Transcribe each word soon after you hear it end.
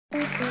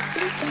Welcome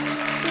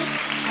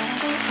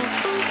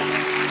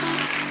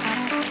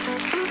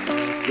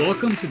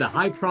to the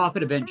High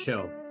Profit Event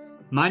Show.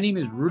 My name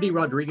is Rudy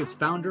Rodriguez,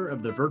 founder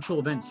of the virtual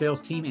event sales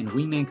team and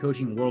Wingman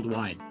Coaching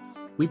Worldwide.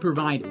 We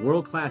provide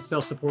world-class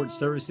sales support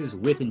services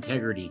with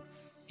integrity.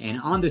 And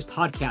on this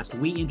podcast,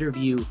 we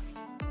interview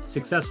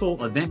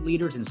successful event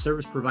leaders and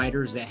service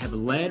providers that have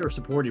led or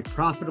supported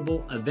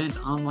profitable events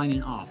online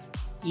and off.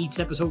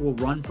 Each episode will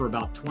run for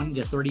about 20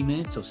 to 30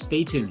 minutes, so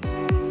stay tuned.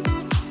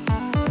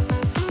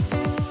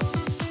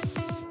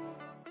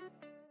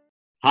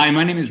 Hi,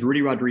 my name is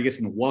Rudy Rodriguez,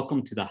 and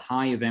welcome to the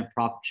High Event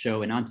Profit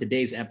Show. And on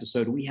today's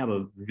episode, we have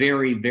a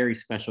very, very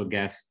special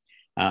guest,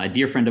 a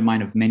dear friend of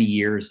mine of many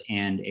years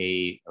and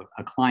a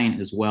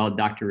client as well,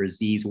 Dr.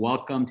 Aziz.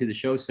 Welcome to the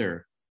show,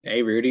 sir.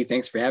 Hey, Rudy.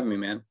 Thanks for having me,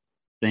 man.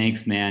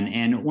 Thanks, man.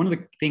 And one of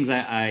the things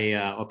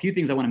a few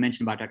things I want to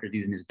mention about Dr.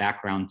 Aziz and his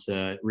background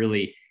to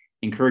really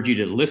encourage you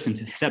to listen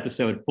to this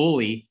episode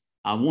fully.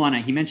 One,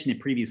 he mentioned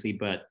it previously,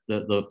 but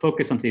the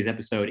focus on today's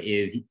episode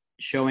is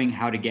showing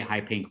how to get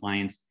high-paying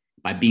clients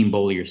by being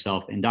bold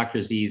yourself. And Dr.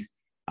 Aziz,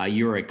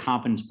 you're a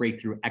confidence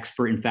breakthrough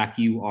expert. In fact,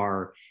 you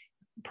are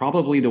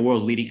probably the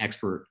world's leading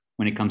expert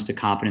when it comes to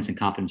confidence and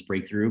confidence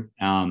breakthrough.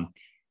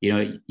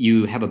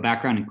 You have a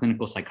background in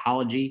clinical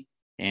psychology,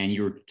 and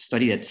you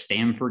studied at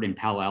Stanford and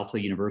Palo Alto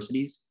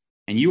universities.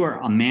 And you are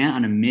a man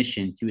on a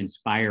mission to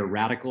inspire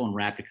radical and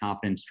rapid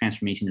confidence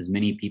transformation as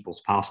many people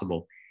as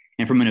possible.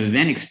 And from an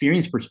event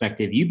experience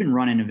perspective, you've been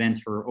running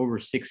events for over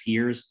 6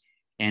 years.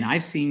 And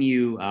I've seen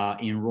you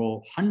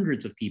enroll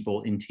hundreds of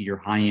people into your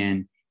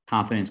high-end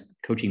confidence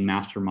coaching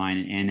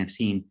mastermind, and have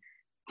seen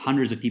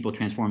hundreds of people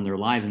transform their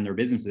lives and their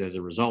businesses as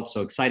a result.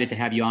 So excited to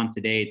have you on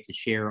today to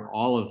share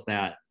all of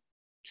that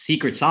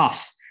secret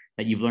sauce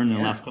that you've learned in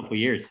the last couple of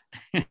years.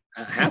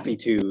 Happy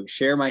to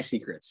share my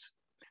secrets.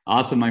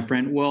 Awesome, my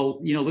friend.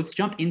 Well, let's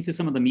jump into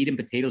some of the meat and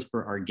potatoes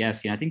for our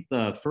guests. I think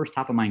the first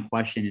top of mind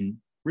question, and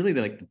really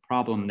the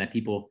problem that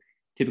people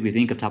typically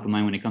think of top of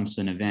mind when it comes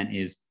to an event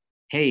is,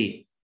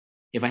 hey,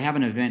 if I have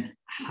an event,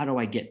 how do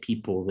I get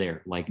people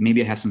there? Like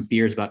maybe I have some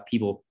fears about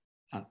people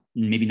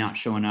maybe not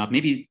showing up.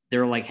 Maybe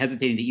they're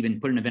hesitating to even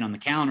put an event on the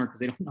calendar because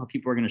they don't know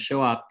people are going to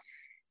show up.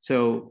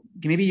 So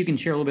maybe you can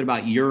share a little bit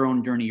about your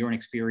own journey, your own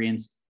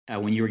experience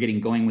when you were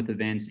getting going with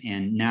events,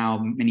 and now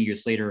many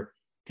years later,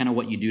 kind of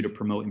what you do to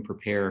promote and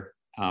prepare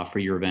for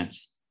your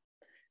events.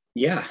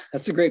 Yeah,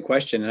 that's a great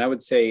question. And I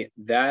would say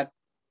that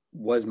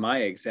was my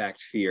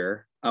exact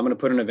fear. I'm going to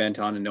put an event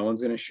on and no one's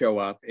going to show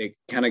up. It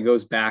kind of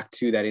goes back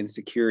to that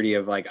insecurity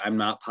of I'm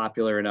not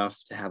popular enough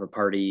to have a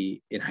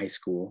party in high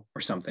school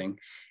or something.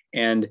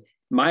 And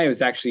mine was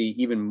actually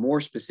even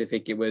more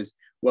specific. It was,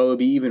 well, it'd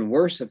be even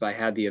worse if I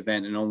had the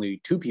event and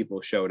only 2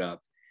 people showed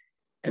up.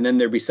 And then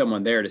there'd be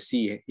someone there to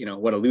see,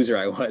 what a loser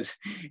I was.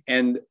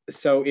 And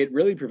so it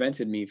really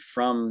prevented me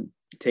from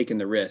taking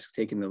the risk,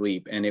 taking the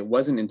leap. And it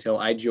wasn't until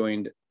I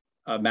joined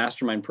a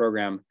mastermind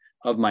program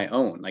of my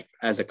own,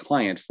 as a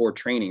client for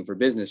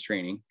business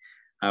training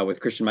with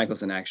Christian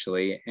Michelson,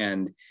 actually.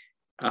 And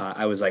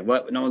I was like,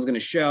 what? No one's going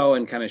to show,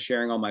 and kind of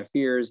sharing all my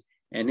fears.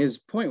 And his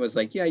point was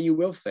yeah, you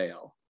will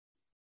fail.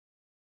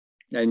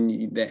 And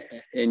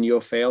you'll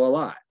fail a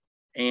lot.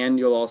 And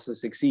you'll also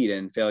succeed,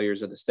 and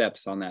failures are the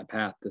steps on that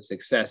path to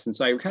success. And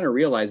so I kind of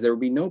realized there would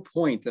be no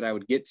point that I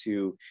would get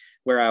to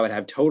where I would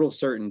have total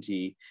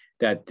certainty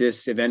that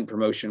this event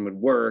promotion would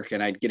work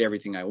and I'd get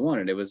everything I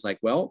wanted. It was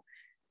well,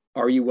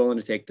 are you willing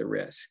to take the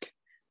risk?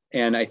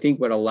 And I think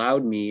what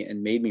allowed me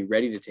and made me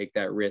ready to take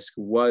that risk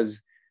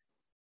was,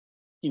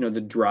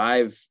 the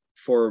drive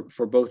for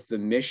both the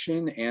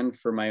mission and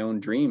for my own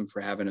dream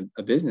for having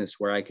a business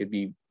where I could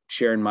be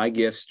sharing my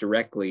gifts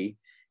directly,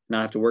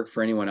 not have to work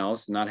for anyone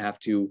else, and not have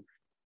to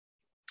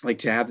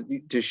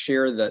to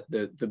share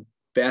the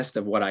best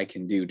of what I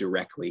can do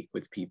directly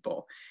with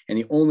people. And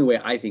the only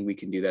way I think we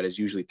can do that is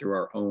usually through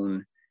our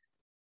own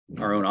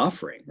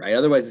offering, right?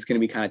 Otherwise, it's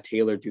going to be kind of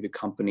tailored through the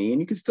company,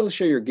 and you can still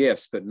share your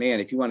gifts. But man,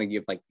 if you want to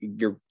give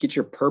get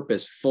your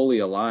purpose fully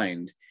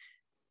aligned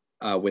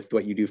with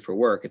what you do for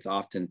work, it's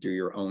often through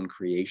your own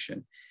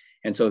creation.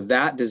 And so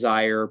that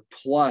desire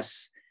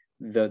plus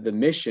the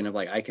mission of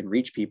I can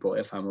reach people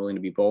if I'm willing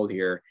to be bold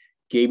here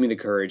gave me the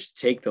courage to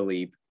take the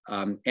leap.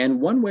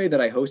 And one way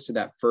that I hosted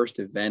that first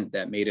event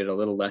that made it a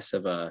little less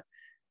of a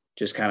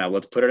just kind of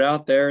let's put it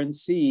out there and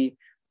see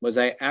was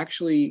I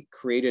actually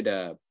created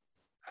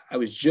I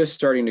was just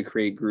starting to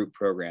create group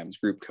programs,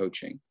 group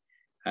coaching.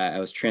 I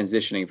was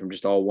transitioning from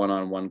just all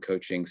one-on-one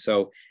coaching.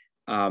 So,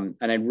 and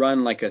I'd run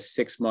a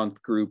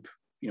 6-month group,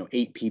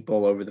 8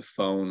 people over the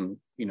phone,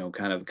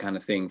 kind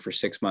of thing for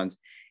 6 months.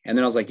 And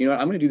then I was like, I'm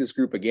going to do this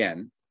group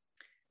again,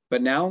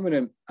 but now I'm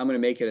going to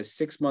make it a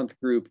 6-month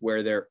group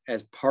where they're,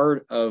 as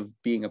part of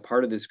being a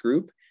part of this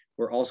group,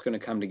 we're also going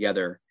to come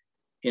together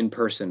in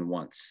person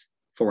once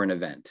for an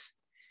event.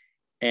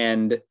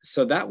 And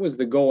so that was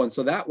the goal. And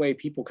so that way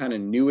people kind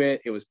of knew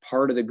it. It was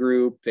part of the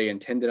group. They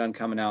intended on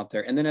coming out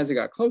there. And then as it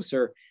got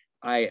closer,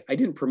 I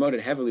didn't promote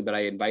it heavily, but I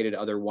invited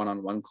other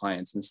one-on-one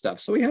clients and stuff.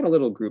 So we had a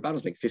little group, I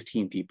was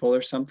 15 people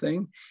or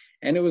something.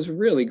 And it was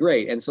really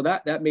great. And so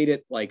that made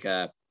it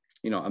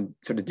I'm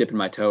sort of dipping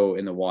my toe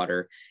in the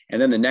water.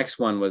 And then the next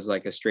one was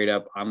like a straight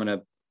up, I'm going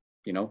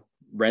to,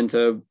 rent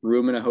a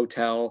room in a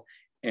hotel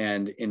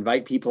and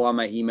invite people on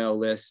my email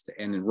list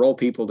and enroll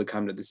people to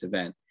come to this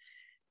event.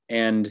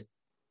 And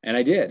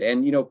I did.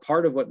 And,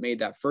 part of what made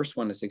that first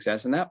one a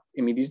success, and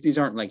these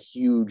aren't like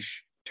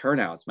huge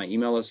turnouts. My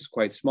email list was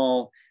quite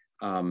small.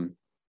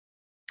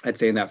 I'd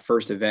say in that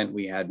first event,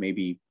 we had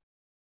maybe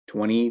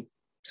 20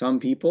 some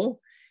people.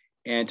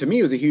 And to me,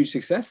 it was a huge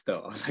success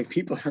though. I was like,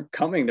 people are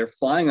coming, they're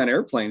flying on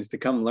airplanes to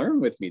come learn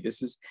with me.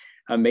 This is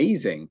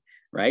amazing,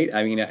 right?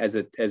 I mean, as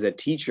a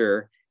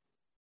teacher,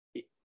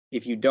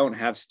 if you don't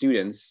have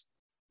students,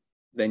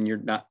 then you're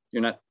not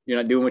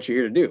doing what you're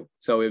here to do.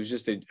 So it was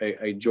just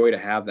a joy to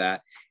have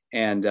that.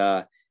 And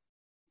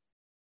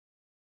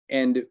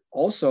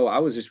also I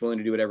was just willing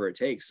to do whatever it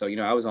takes. So,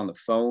 I was on the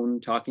phone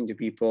talking to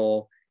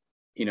people,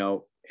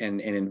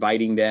 and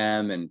inviting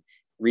them and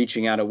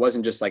reaching out. It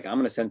wasn't just like, I'm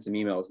going to send some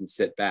emails and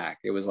sit back.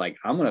 It was like,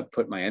 I'm going to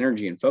put my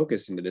energy and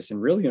focus into this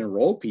and really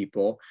enroll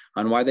people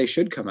on why they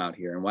should come out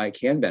here and why it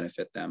can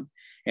benefit them.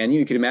 And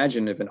you can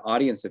imagine if an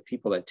audience of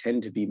people that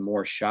tend to be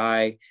more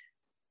shy,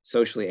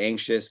 socially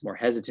anxious, more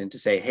hesitant to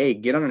say, hey,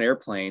 get on an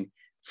airplane,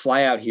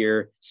 fly out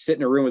here, sit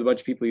in a room with a bunch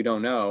of people you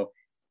don't know,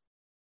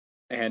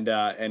 and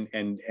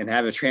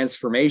have a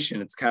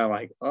transformation. It's kind of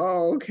like,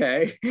 oh,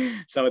 okay.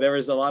 So there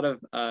was a lot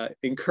of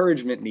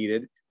encouragement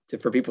needed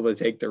for people to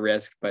take the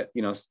risk, but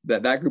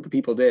that group of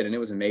people did, and it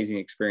was an amazing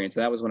experience.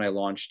 And that was when I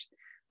launched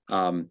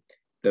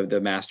the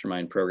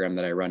mastermind program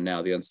that I run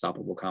now, the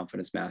Unstoppable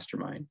Confidence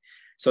Mastermind.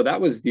 So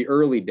that was the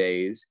early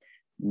days.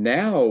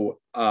 Now,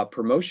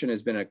 promotion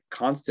has been a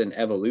constant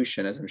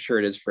evolution, as I'm sure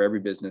it is for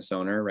every business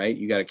owner, right?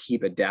 You got to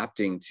keep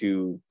adapting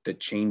to the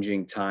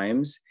changing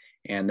times.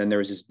 And then there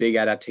was this big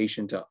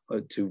adaptation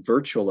to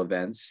virtual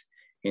events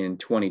in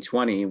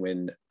 2020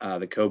 when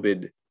the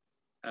COVID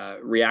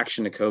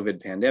reaction to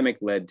COVID pandemic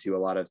led to a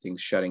lot of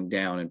things shutting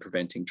down and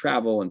preventing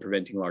travel and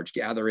preventing large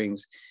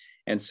gatherings.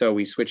 And so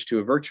we switched to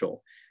a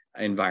virtual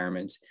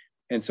environment.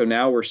 And so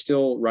now we're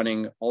still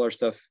running all our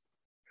stuff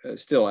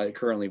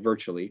currently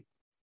virtually.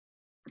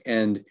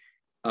 And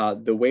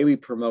the way we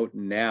promote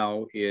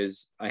now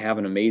is I have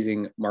an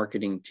amazing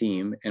marketing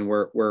team, and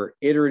we're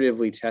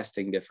iteratively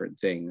testing different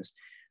things.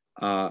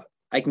 I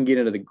can get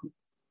into the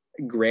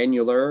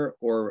granular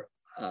or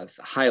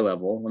high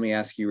level. Let me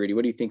ask you, Rudy,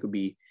 what do you think would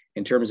be,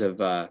 in terms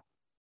of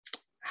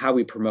how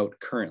we promote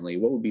currently,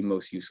 what would be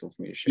most useful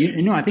for me to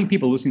share? I think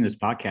people listening to this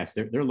podcast,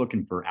 they're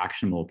looking for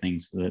actionable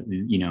things, that,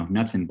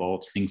 nuts and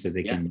bolts, things that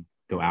they can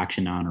go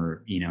action on,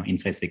 or,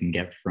 insights they can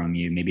get from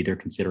you. Maybe they're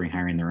considering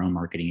hiring their own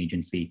marketing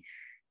agency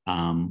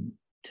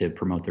to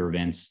promote their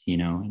events,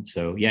 And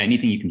so,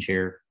 anything you can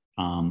share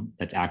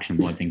that's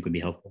actionable, I think would be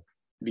helpful.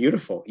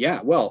 Beautiful.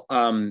 Yeah. Well,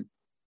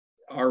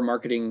 our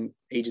marketing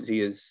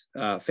agency is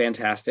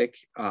fantastic.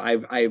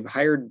 I've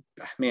hired,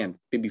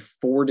 maybe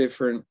 4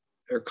 different,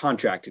 or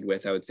contracted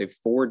with, I would say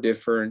 4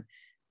 different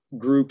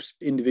groups,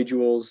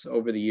 individuals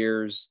over the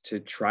years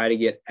to try to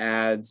get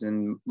ads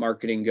and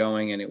marketing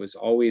going. And it was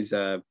always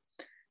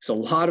it's a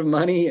lot of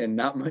money and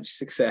not much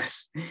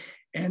success.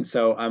 And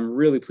so I'm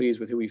really pleased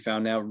with who we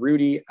found now.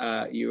 Rudy,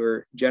 you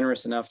were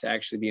generous enough to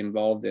actually be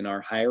involved in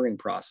our hiring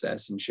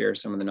process and share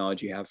some of the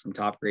knowledge you have from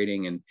Top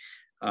Grading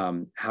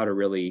and how to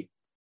really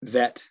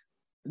vet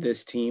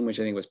this team, which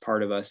I think was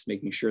part of us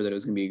making sure that it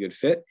was going to be a good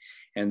fit,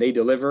 and they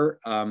deliver.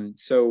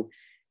 So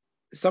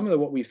some of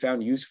what we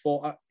found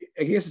useful,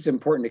 I guess it's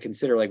important to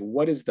consider, like,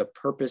 what is the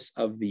purpose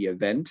of the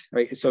event,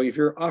 right? So if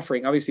you're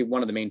offering, obviously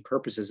one of the main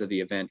purposes of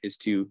the event is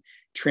to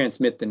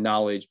transmit the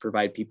knowledge,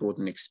 provide people with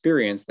an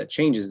experience that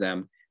changes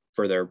them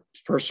for their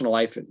personal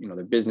life,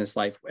 their business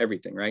life,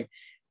 everything, right?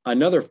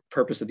 Another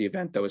purpose of the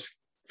event, though, is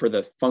for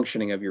the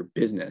functioning of your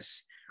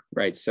business,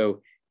 right?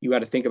 So you got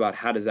to think about,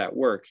 how does that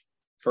work?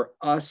 For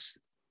us,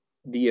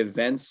 the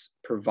events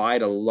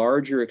provide a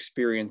larger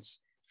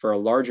experience for a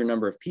larger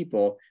number of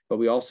people, but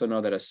we also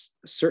know that a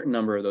certain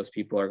number of those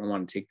people are going to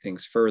want to take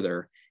things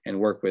further and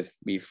work with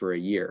me for a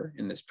year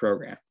in this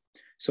program.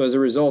 So as a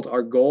result,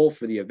 our goal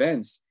for the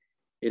events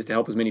is to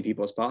help as many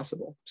people as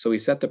possible. So we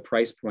set the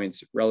price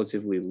points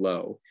relatively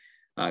low.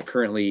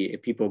 Currently,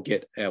 if people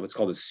get what's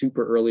called a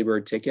super early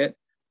bird ticket,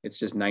 it's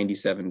just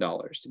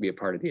 $97 to be a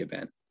part of the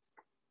event.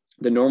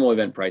 The normal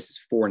event price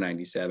is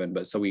 $497,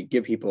 but so we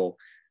give people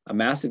a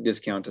massive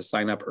discount to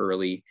sign up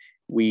early.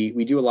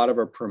 We do a lot of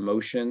our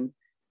promotion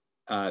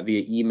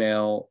via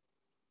email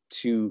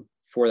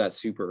for that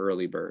super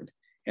early bird.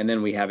 And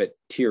then we have it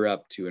tier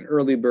up to an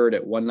early bird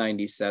at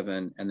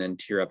 $197 and then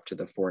tier up to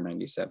the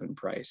 $497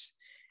 price.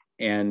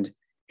 And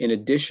in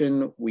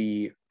addition,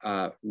 we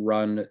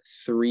run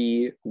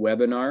 3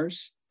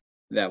 webinars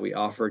that we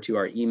offer to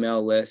our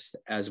email list,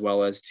 as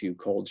well as to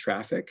cold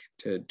traffic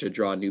to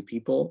draw new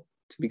people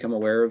to become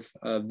aware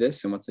of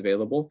this and what's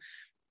available.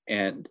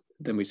 And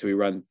then we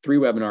run 3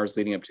 webinars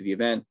leading up to the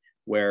event,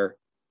 where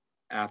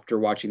after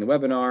watching the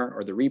webinar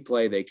or the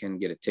replay, they can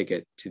get a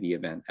ticket to the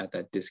event at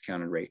that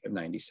discounted rate of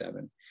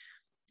 $97.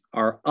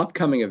 Our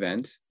upcoming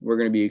event, we're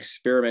going to be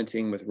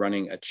experimenting with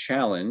running a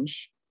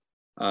challenge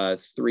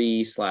really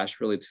it's going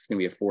to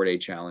be a 4-day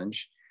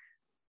challenge,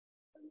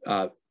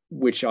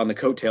 which on the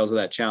coattails of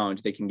that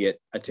challenge, they can get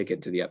a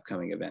ticket to the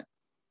upcoming event.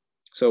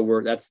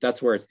 So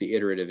that's where it's the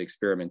iterative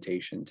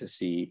experimentation to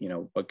see,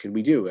 what could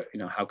we do?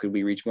 How could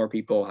we reach more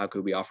people? How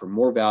could we offer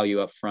more value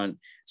up front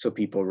so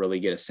people really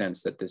get a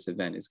sense that this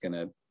event is going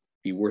to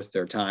be worth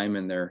their time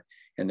and their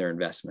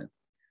investment?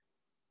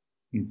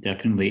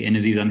 Definitely. And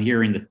Aziz, I'm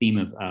hearing the theme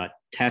of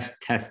test,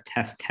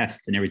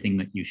 and everything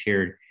that you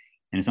shared.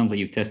 And it sounds like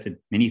you've tested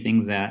many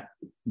things that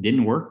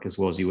didn't work as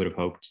well as you would have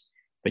hoped,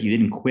 but you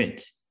didn't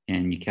quit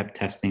and you kept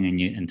testing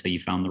until you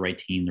found the right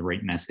team, the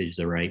right message,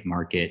 the right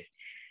market,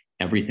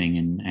 everything.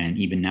 And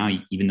even now,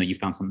 even though you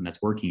found something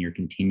that's working, you're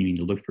continuing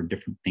to look for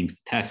different things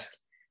to test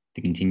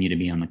to continue to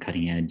be on the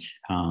cutting edge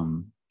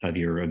of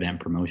your event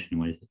promotion,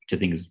 which I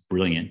think is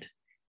brilliant.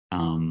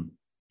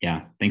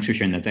 Yeah, thanks for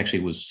sharing. That's actually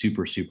was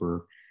super,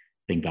 super,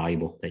 I think,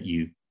 valuable that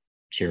you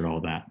shared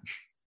all that,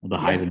 the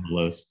highs and the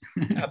lows.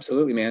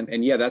 Absolutely, man.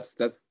 And yeah, that's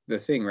the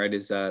thing, right?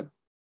 Is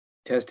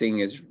testing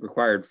is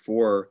required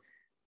for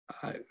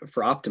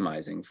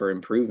optimizing, for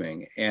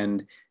improving.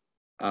 And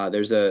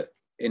there's an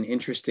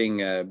interesting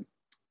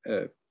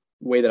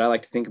way that I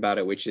like to think about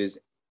it, which is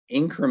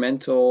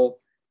incremental,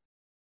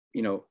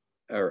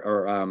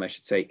 or I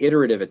should say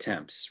iterative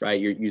attempts, right?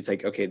 You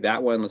think, okay,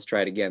 that one, let's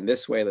try it again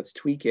this way, let's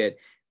tweak it.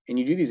 And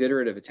you do these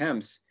iterative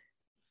attempts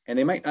and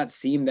they might not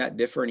seem that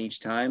different each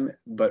time,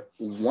 but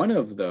one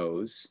of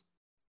those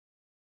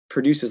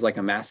produces like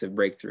a massive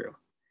breakthrough.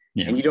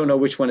 Yeah. And you don't know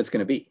which one it's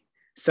going to be.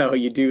 So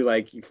you do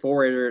like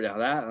 4 iterative,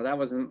 that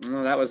wasn't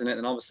it.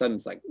 And all of a sudden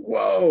it's like,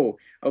 whoa,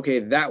 okay,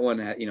 that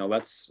one,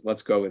 let's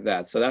go with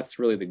that. So that's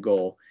really the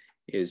goal,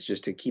 is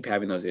just to keep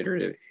having those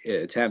iterative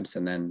attempts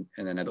and then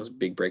have those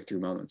big breakthrough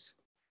moments.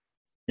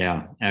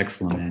 Yeah,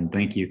 excellent, and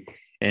thank you.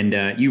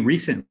 And you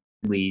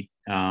recently,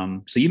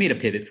 so you made a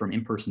pivot from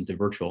in-person to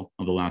virtual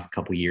over the last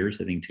couple of years.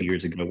 I think 2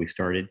 years ago we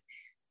started,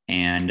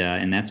 and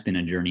that's been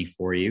a journey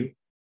for you.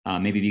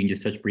 Maybe if you can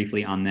just touch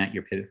briefly on that,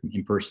 your pivot from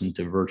in-person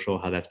to virtual,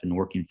 how that's been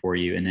working for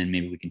you. And then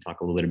maybe we can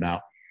talk a little bit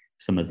about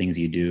some of the things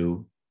you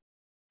do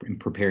in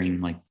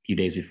preparing like a few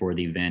days before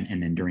the event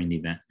and then during the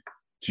event.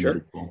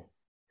 Sure. Cool.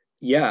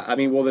 Yeah. I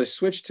mean, well, the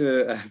switch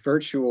to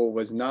virtual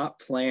was not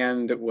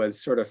planned,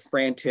 was sort of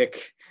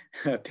frantic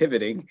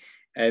pivoting,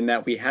 and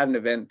that we had an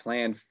event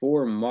planned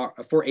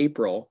for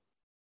April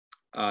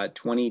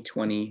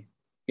 2020.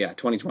 Yeah,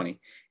 2020.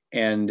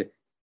 And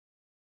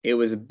it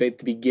was the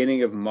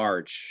beginning of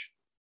March,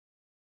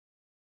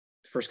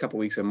 first couple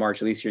of weeks of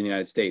March, at least here in the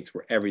United States,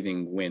 where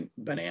everything went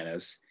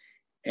bananas.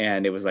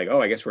 And it was like,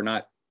 oh, I guess we're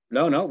not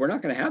going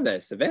to have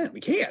this event. We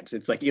can't.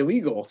 It's like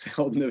illegal to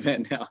hold an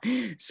event now.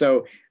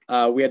 So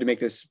we had to make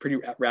this pretty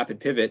rapid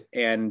pivot.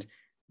 And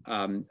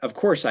of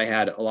course, I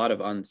had a lot of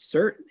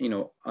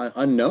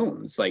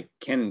unknowns. Like,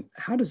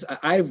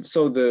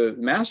 so the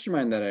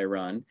mastermind that I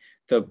run,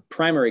 the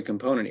primary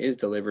component is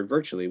delivered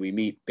virtually. We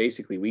meet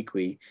basically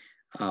weekly,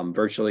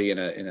 virtually in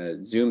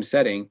a Zoom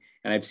setting.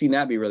 And I've seen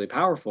that be really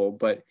powerful,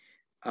 but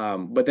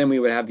then we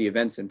would have the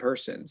events in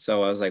person.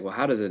 So I was like, well,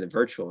 how does a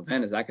virtual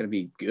event, is that going to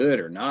be good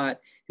or not?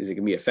 Is it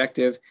going to be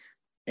effective?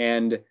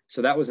 And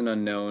so that was an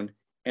unknown.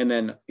 And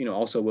then,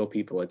 also, will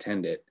people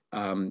attend it?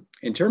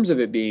 In terms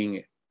of it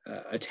being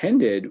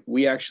attended,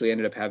 we actually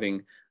ended up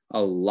having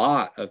a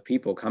lot of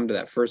people come to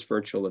that first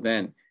virtual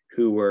event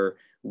who were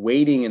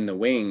waiting in the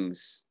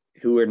wings,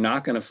 who are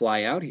not going to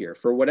fly out here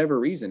for whatever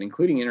reason,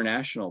 including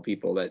international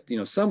people that,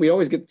 we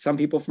always get some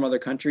people from other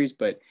countries,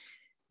 but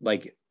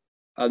like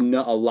a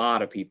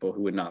lot of people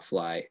who would not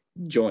fly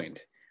joined.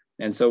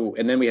 And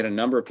then we had a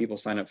number of people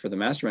sign up for the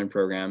mastermind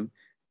program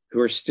who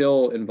are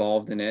still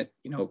involved in it,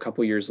 a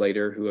couple years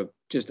later, who have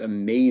just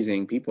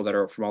amazing people that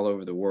are from all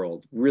over the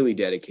world, really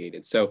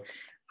dedicated. So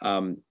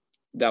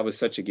that was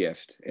such a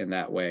gift in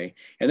that way.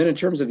 And then in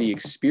terms of the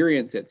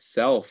experience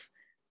itself,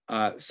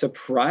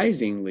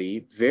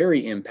 surprisingly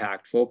very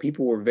impactful.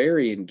 People were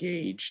very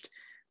engaged.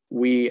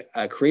 We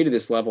created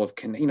this level of,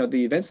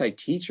 the events I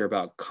teach are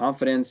about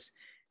confidence,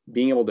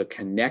 being able to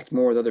connect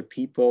more with other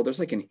people. There's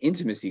like an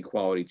intimacy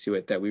quality to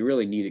it that we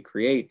really need to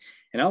create.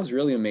 And I was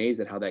really amazed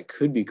at how that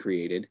could be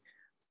created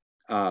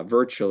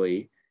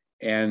virtually.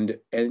 And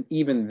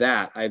even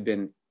that, I've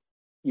been,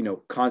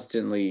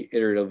 constantly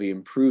iteratively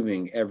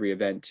improving every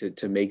event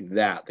to make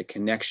that, the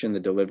connection,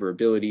 the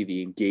deliverability,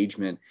 the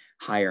engagement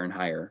higher and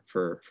higher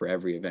for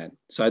every event.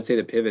 So I'd say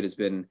the pivot has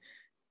been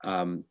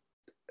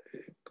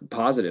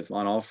positive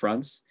on all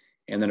fronts.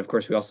 And then, of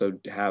course, we also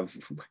have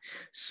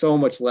so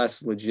much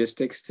less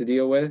logistics to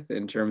deal with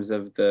in terms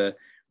of the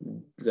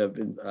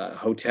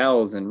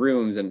hotels and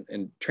rooms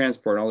and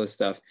transport and all this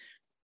stuff.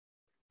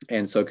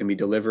 And so it can be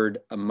delivered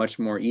much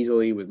more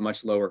easily with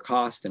much lower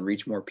cost and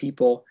reach more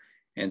people.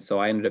 And so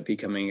I ended up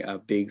becoming a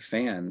big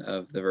fan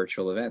of the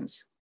virtual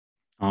events.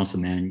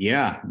 Awesome, man.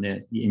 Yeah.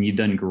 And you've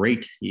done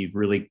great. You've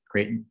really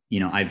great.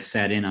 I've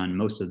sat in on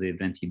most of the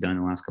events you've done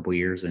in the last couple of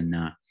years, and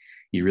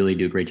you really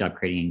do a great job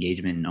creating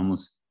engagement and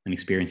almost an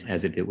experience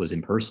as if it was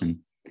in person.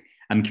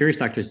 I'm curious,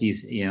 Dr.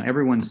 Aziz,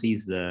 everyone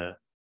sees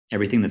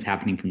everything that's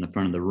happening from the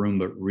front of the room,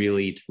 but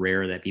really it's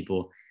rare that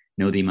people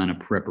know the amount of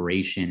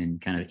preparation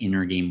and kind of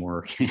inner game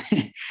work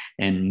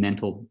and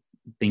mental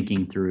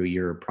thinking through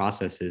your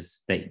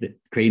processes that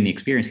creating the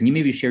experience. Can you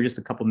maybe share just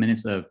a couple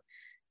minutes of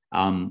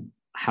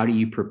how do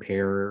you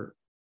prepare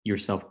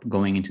yourself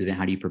going into that?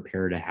 How do you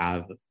prepare to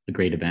have a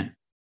great event?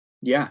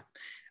 Yeah,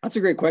 that's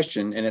a great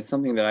question. And it's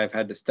something that I've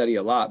had to study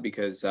a lot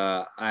because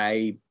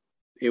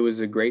it was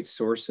a great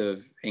source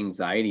of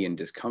anxiety and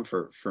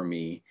discomfort for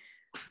me.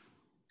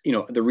 You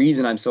know, the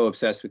reason I'm so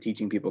obsessed with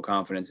teaching people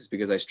confidence is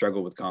because I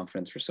struggled with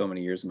confidence for so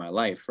many years of my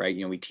life, right?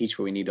 You know, we teach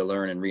what we need to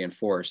learn and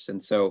reinforce.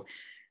 And so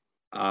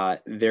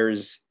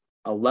there's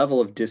a level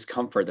of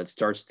discomfort that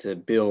starts to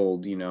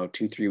build, you know,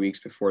 2-3 weeks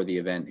before the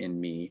event in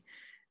me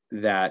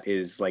that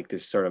is like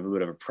this sort of a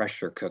bit of a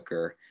pressure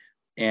cooker.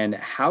 And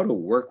how to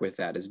work with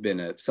that has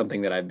been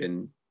something that I've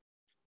been,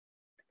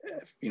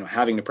 you know,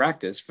 having to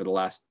practice for the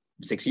last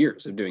 6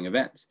 years of doing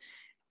events.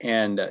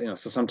 And, you know,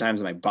 so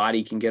sometimes my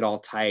body can get all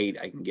tight.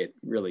 I can get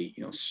really,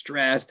 you know,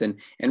 stressed. And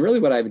really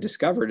what I've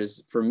discovered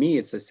is for me,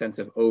 it's a sense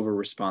of over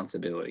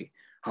responsibility.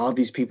 All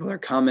these people are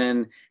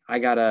coming.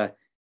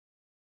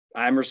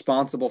 I'm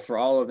responsible for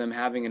all of them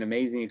having an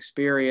amazing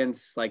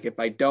experience. Like if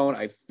I don't,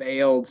 I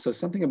failed. So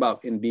something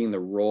about in being the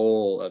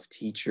role of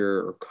teacher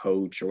or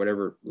coach or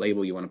whatever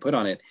label you want to put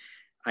on it,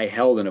 I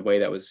held in a way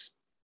that was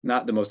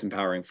not the most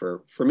empowering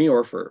for me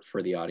or for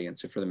the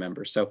audience or for the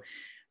members. So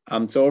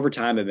over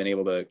time, I've been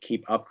able to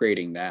keep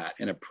upgrading that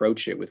and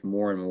approach it with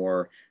more and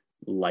more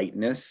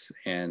lightness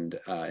and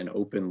an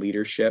open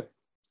leadership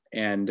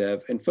and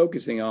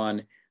focusing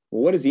on,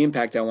 well, what is the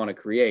impact I want to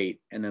create,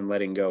 and then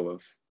letting go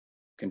of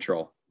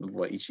control of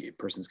what each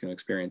person's going to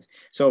experience.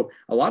 So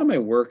a lot of my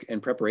work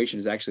and preparation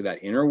is actually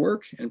that inner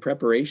work and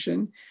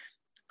preparation.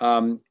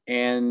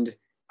 And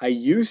I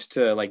used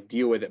to like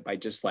deal with it by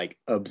just like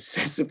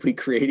obsessively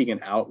creating an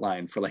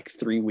outline for like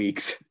 3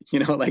 weeks, you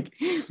know, like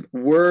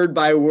word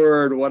by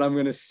word, what I'm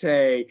going to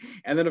say.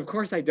 And then of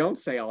course I don't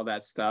say all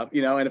that stuff,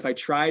 you know, and if I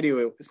try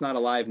to, it's not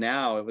alive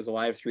now. It was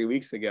alive 3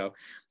 weeks ago.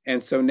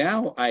 And so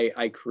now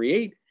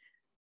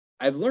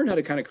I've learned how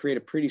to kind of create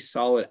a pretty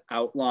solid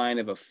outline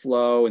of a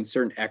flow and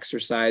certain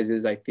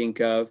exercises I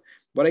think of.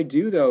 What I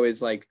do though is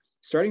like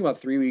starting about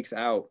 3 weeks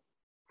out,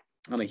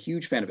 I'm a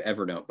huge fan of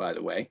Evernote, by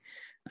the way.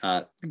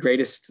 The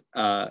greatest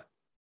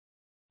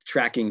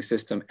tracking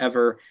system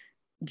ever.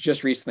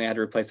 Just recently I had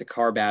to replace a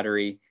car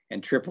battery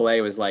and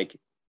AAA was like,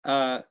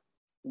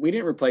 we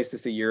didn't replace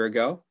this a year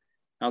ago.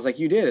 I was like,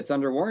 you did, it's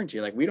under warranty.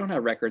 Like, we don't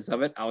have records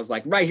of it. I was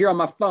like, right here on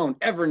my phone,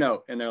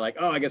 Evernote. And they're like,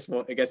 oh, I guess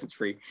it's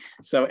free.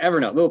 So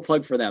Evernote, little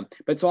plug for them.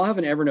 But so I'll have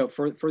an Evernote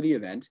for the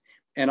event.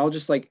 And I'll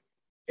just like,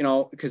 you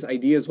know, because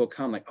ideas will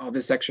come like, oh,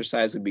 this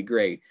exercise would be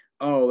great.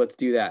 Oh, let's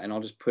do that. And I'll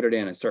just put it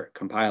in and start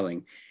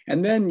compiling.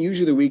 And then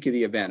usually the week of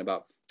the event,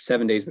 about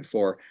 7 days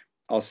before,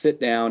 I'll sit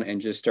down and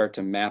just start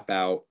to map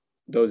out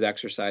those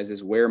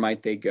exercises. Where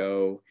might they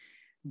go?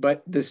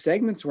 But the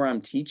segments where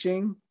I'm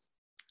teaching,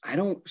 I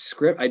don't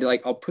script.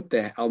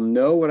 I'll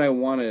know what I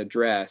want to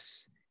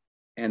address.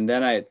 And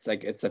then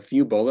it's a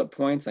few bullet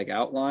points, like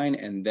outline.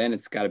 And then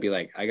it's got to be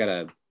like, I got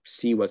to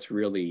see what's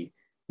really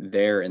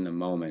there in the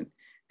moment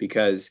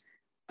because,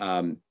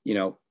 you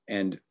know,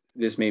 and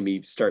this made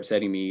me start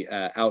setting me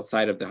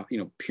outside of the, you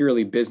know,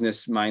 purely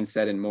business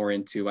mindset and more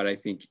into what I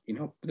think, you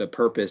know, the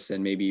purpose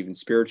and maybe even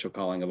spiritual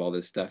calling of all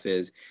this stuff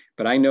is.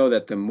 But I know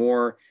that the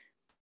more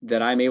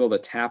that I'm able to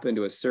tap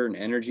into a certain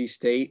energy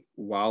state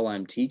while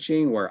I'm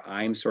teaching where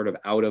I'm sort of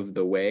out of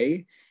the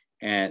way.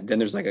 And then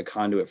there's like a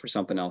conduit for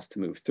something else to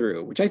move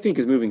through, which I think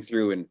is moving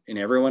through in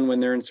everyone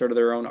when they're in sort of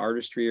their own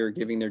artistry or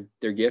giving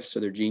their gifts or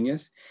their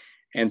genius.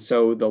 And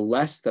so the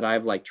less that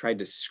I've like tried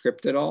to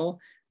script it all,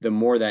 the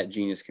more that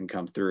genius can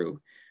come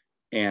through.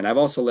 And I've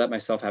also let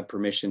myself have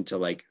permission to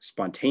like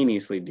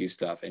spontaneously do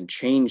stuff and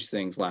change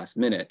things last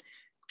minute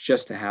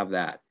just to have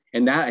that.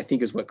 And that I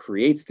think is what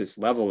creates this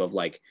level of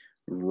like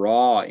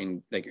raw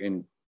in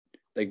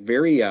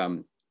very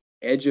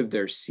edge of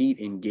their seat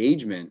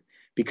engagement,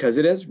 because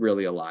it is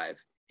really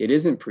alive. It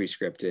isn't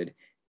pre-scripted,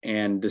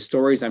 and the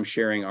stories I'm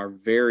sharing are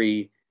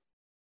very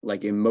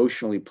like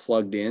emotionally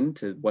plugged in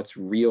to what's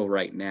real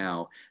right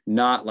now.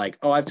 Not like,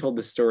 oh, I've told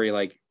this story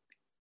like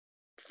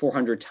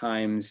 400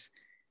 times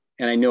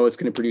and I know it's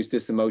going to produce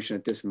this emotion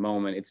at this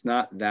moment. It's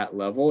not that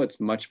level.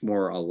 It's much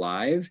more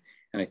alive,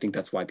 and I think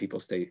that's why people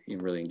stay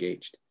really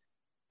engaged.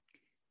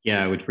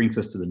 Yeah, which brings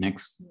us to the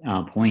next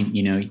point.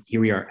 You know,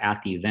 here we are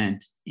at the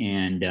event,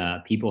 and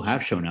people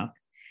have shown up.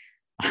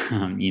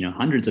 You know,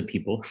 hundreds of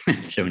people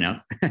have shown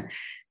up,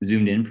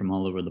 zoomed in from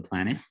all over the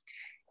planet,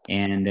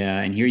 and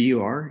here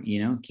you are,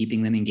 you know,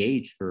 keeping them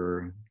engaged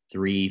for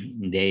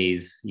 3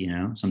 days. You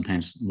know,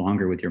 sometimes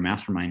longer with your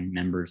mastermind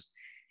members.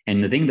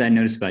 And the thing that I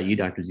noticed about you,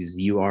 Dr. Aziz, is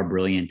you are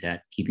brilliant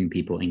at keeping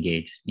people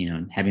engaged. You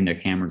know, having their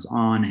cameras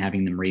on,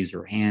 having them raise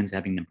their hands,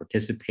 having them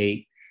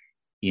participate.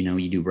 You know,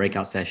 you do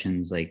breakout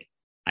sessions like.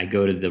 I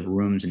go to the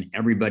rooms and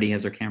everybody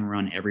has their camera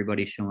on,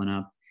 everybody's showing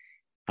up.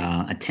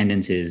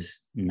 Attendance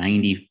is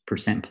 90%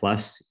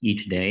 plus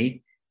each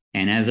day.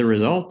 And as a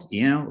result,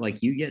 you know,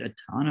 like you get a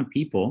ton of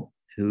people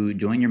who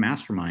join your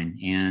mastermind.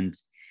 And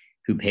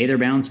who pay their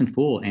balance in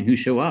full and who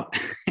show up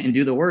and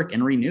do the work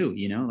and renew,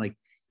 like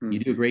you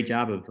do a great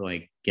job of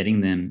like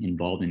getting them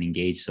involved and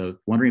engaged. So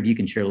wondering if you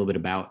can share a little bit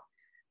about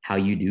how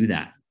you do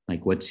that.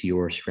 Like what's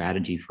your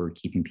strategy for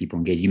keeping people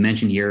engaged? You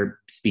mentioned here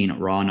just being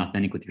raw and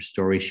authentic with your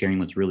story, sharing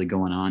what's really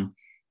going on.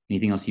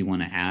 Anything else you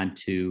want to add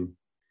to?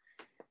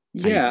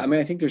 Yeah, I mean,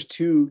 I think there's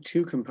two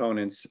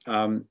components.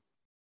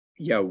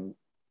 Yeah,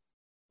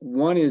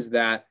 one is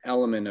that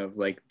element of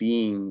like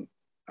being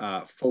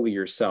fully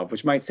yourself,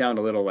 which might sound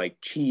a little like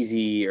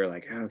cheesy or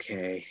like,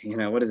 okay,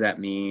 what does that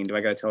mean? Do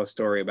I got to tell a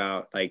story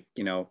about like,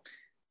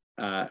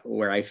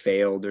 where I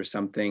failed or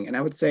something? And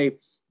I would say,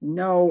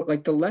 no,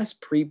 like the less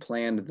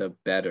pre-planned, the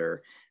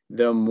better.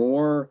 The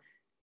more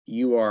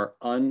you are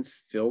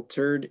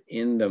unfiltered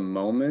in the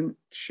moment,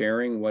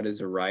 sharing what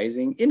is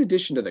arising, in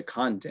addition to the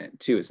content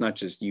too. It's not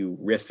just you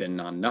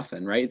riffing on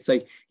nothing, right? It's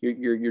like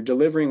you're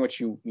delivering what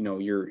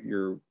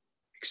your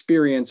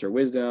experience or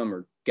wisdom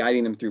or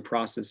guiding them through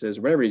processes,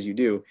 or whatever it is you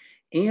do.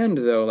 And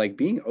though, like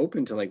being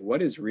open to like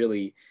what is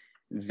really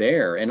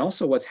there, and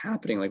also what's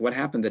happening, like what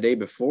happened the day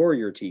before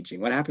you're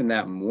teaching, what happened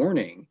that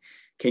morning.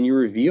 Can you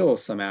reveal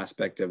some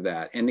aspect of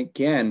that? And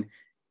again,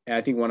 I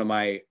think one of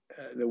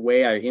the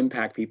way I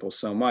impact people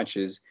so much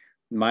is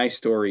my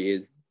story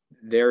is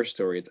their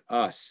story. It's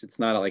us. It's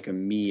not like a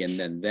me and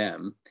then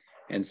them.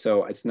 And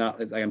so it's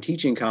like I'm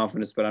teaching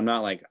confidence, but I'm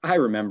not like, I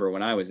remember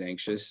when I was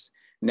anxious.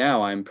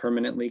 Now I'm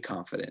permanently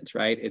confident,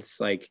 right? It's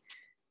like,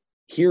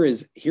 here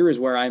is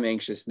where I'm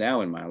anxious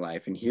now in my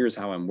life, and here's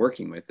how I'm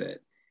working with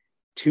it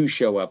to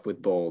show up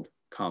with bold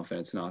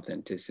confidence and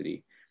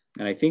authenticity.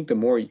 And I think the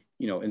more,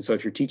 and so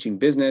if you're teaching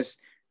business,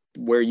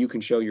 where you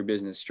can show your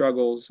business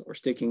struggles or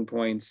sticking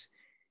points,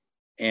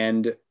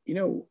 and,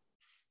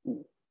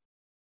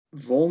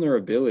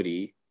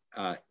 vulnerability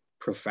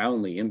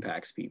profoundly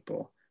impacts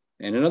people.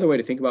 And another way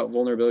to think about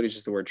vulnerability is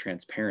just the word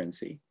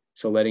transparency.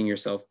 So letting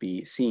yourself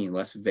be seen,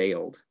 less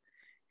veiled.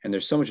 And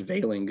there's so much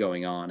veiling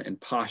going on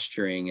and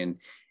posturing.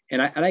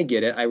 And I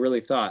get it. I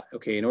really thought,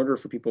 okay, in order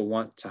for people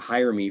want to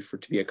hire me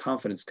to be a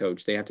confidence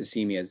coach, they have to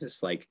see me as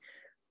this like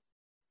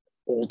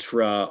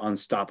ultra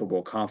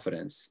unstoppable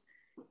confidence.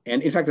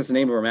 And in fact, that's the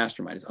name of our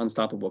mastermind, is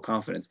Unstoppable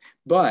Confidence.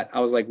 But I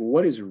was like,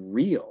 what is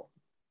real?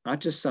 Not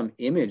just some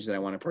image that I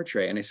want to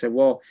portray. And I said,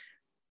 well,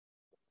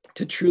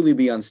 to truly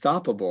be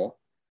unstoppable,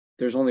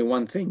 there's only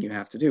one thing you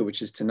have to do,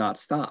 which is to not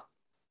stop.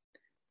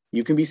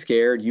 You can be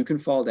scared, you can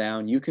fall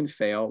down, you can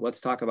fail. Let's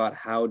talk about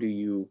how do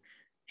you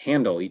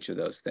handle each of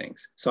those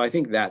things. So I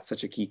think that's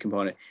such a key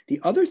component. The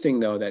other thing,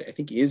 though, that I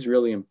think is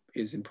really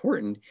is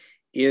important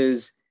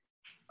is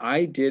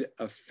I did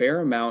a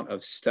fair amount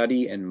of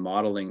study and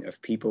modeling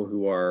of people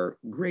who are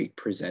great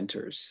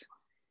presenters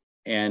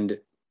and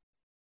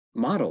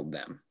modeled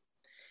them.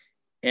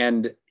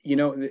 And,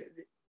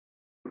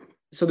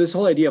 so this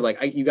whole idea of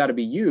like, you got to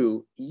be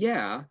you.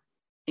 Yeah.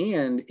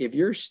 And if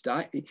you're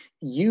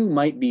you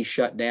might be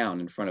shut down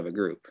in front of a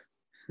group.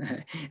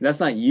 And that's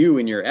not you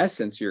in your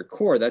essence, your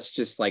core. That's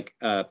just like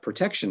a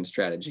protection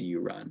strategy you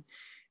run.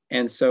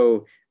 And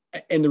so,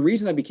 and the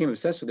reason I became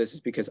obsessed with this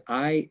is because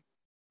I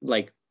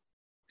like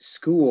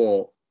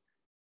school,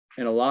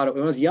 and when I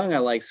was young, I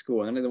liked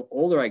school. And then the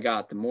older I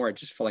got, the more I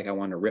just felt like I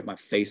wanted to rip my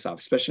face off,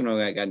 especially when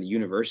I got into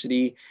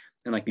university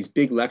and like these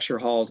big lecture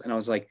halls. And I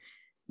was like,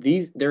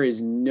 there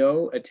is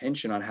no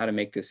attention on how to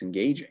make this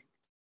engaging.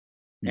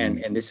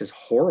 And this is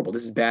horrible.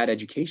 This is bad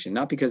education,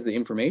 not because the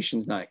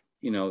information's not,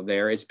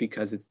 there. It's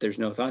because there's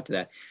no thought to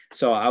that.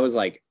 So I was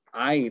like,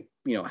 how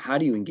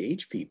do you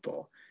engage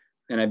people?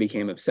 And I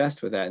became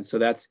obsessed with that. And so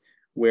that's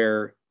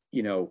where,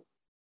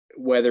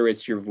 whether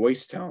it's your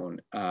voice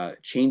tone,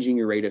 changing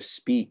your rate of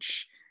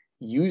speech,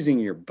 using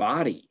your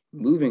body,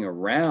 moving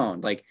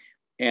around, like,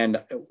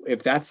 and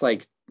if that's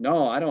like,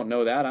 no, I don't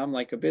know that. I'm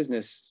like a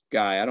business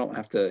guy. I don't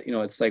have to,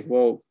 it's like,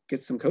 well,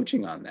 get some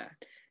coaching on that.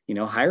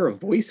 Hire a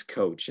voice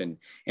coach. And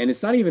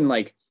it's not even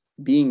like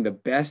being the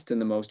best and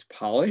the most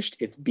polished.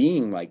 It's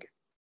being like,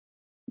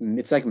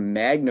 it's like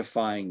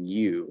magnifying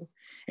you.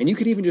 And you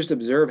could even just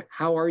observe,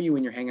 how are you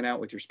when you're hanging out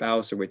with your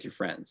spouse or with your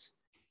friends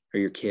or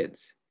your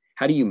kids?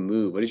 How do you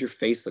move? What does your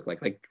face look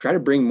like? Like, try to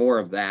bring more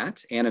of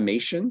that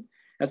animation.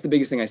 That's the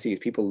biggest thing I see, is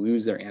people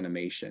lose their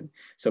animation.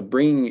 So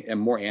bring a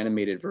more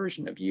animated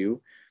version of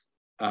you.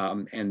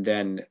 And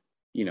then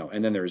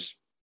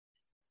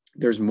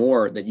there's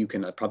more that you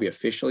can probably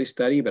officially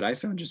study, but I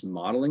found just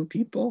modeling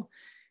people.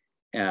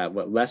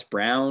 Les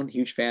Brown,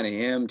 huge fan of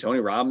him. Tony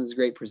Robbins is a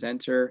great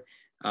presenter.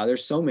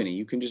 There's so many.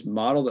 You can just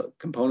model the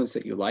components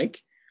that you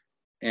like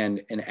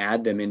and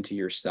add them into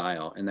your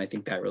style. And I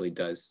think that really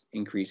does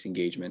increase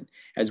engagement,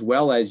 as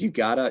well as you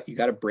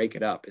gotta break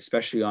it up,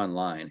 especially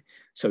online.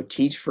 So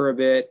teach for a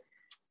bit,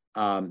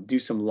 do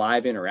some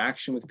live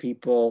interaction with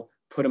people,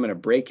 put them in a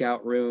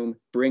breakout room,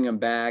 bring them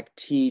back,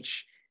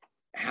 teach,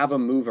 have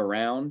them move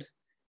around.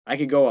 I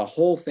could go a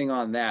whole thing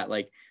on that.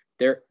 Like,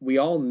 we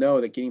all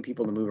know that getting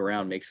people to move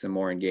around makes them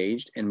more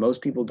engaged. And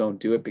most people don't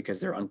do it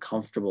because they're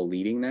uncomfortable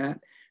leading that.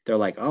 They're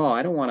like, oh,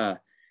 I don't want to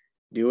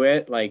do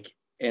it. Like,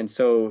 and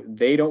so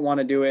they don't want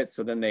to do it.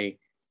 So then they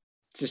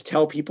just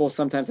tell people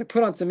sometimes like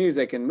put on some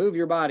music and move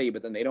your body,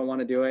 but then they don't want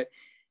to do it.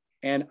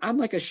 And I'm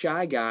like a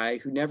shy guy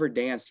who never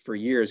danced for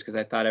years because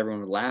I thought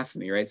everyone would laugh at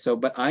me, right? So,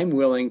 but I'm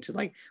willing to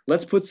like,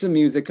 let's put some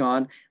music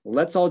on,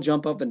 let's all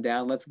jump up and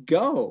down, let's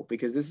go,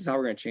 because this is how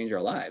we're going to change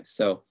our lives.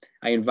 So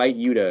I invite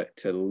you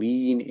to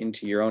lean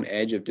into your own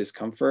edge of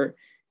discomfort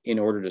in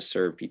order to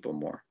serve people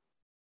more.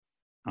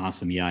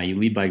 Awesome. Yeah, you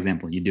lead by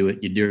example. You do it.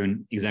 You're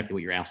doing exactly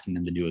what you're asking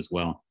them to do as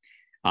well.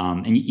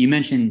 And you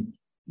mentioned,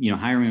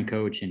 hiring a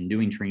coach and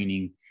doing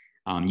training.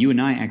 You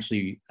and I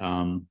actually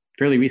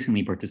fairly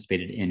recently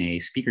participated in a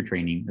speaker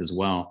training as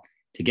well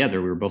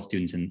together. We were both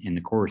students in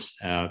the course.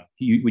 Would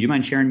you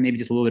mind sharing maybe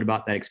just a little bit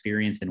about that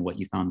experience and what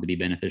you found to be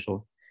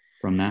beneficial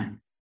from that?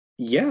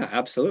 Yeah,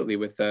 absolutely.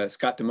 With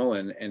Scott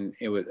DeMullen, and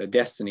it was a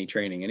Destiny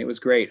training, and it was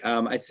great.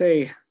 I'd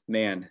say,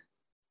 man,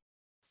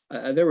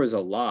 there was a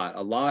lot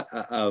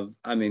of,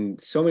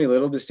 so many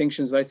little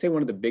distinctions, but I'd say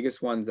one of the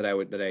biggest ones that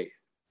I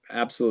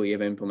absolutely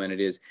have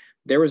implemented is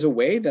there was a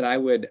way that I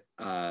would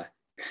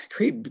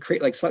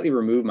create like slightly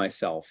remove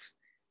myself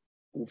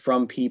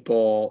from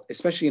people,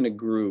 especially in a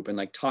group, and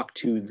like talk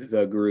to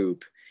the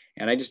group.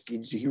 And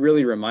he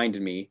really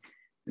reminded me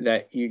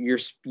that you're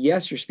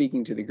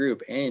speaking to the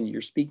group and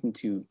you're speaking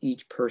to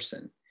each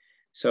person.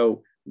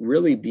 So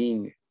really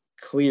being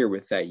clear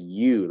with that,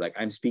 like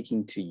I'm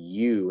speaking to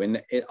you.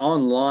 And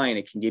online,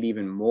 it can get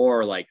even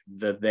more like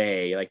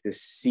they, like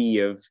this sea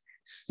of,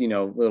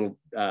 little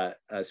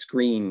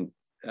screen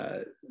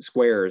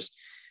squares.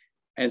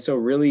 And so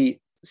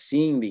really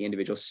seeing the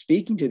individual,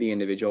 speaking to the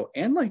individual,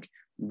 and like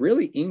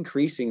really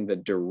increasing the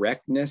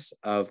directness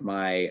of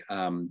my,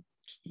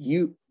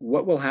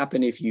 what will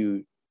happen if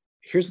you,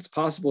 here's what's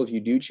possible if you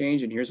do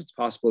change, and here's what's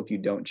possible if you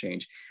don't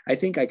change. I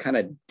think I kind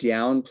of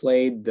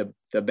downplayed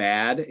the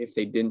bad if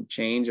they didn't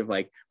change, of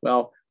like,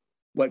 well,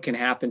 what can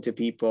happen to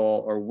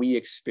people, or we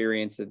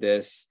experience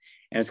this.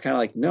 And it's kind of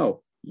like,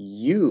 no,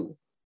 you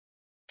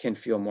can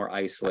feel more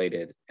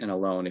isolated and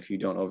alone if you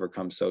don't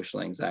overcome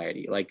social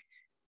anxiety. Like,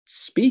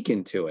 speak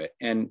into it.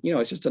 And,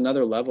 it's just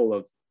another level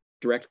of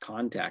direct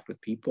contact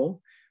with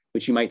people,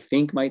 which you might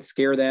think might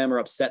scare them or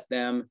upset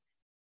them.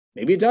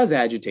 Maybe it does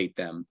agitate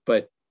them,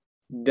 but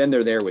then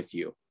they're there with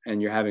you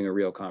and you're having a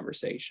real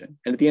conversation.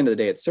 And at the end of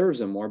the day, it serves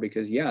them more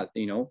because,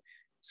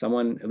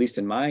 someone, at least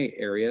in my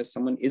area,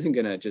 someone isn't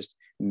going to just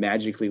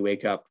magically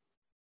wake up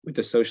with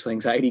the social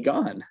anxiety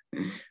gone.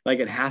 Like,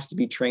 it has to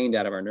be trained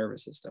out of our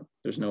nervous system.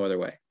 There's no other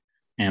way.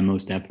 And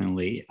most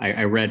definitely.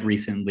 I read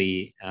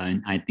recently,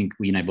 and I think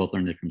we and I both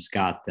learned it from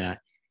Scott, that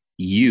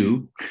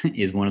you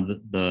is one of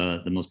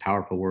the most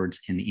powerful words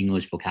in the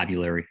English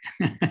vocabulary.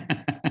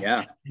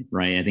 Yeah.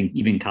 Right. I think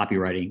even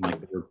copywriting,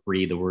 like the word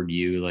free, the word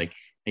you, like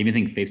I even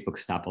think Facebook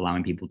stopped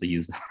allowing people to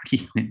use the word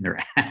you in their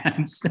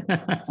ads.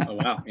 Oh,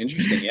 wow.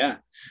 Interesting. Yeah.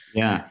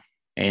 Yeah.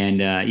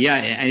 And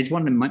I just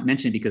wanted to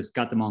mention it because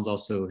Scott DeMons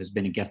also has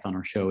been a guest on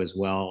our show as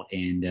well.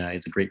 And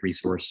it's a great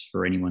resource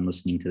for anyone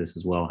listening to this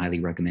as well. Highly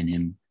recommend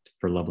him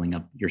for leveling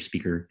up your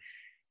speaker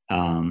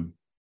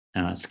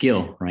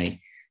skill, right?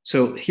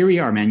 So here we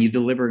are, man. You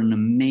delivered an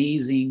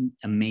amazing,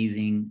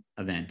 amazing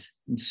event.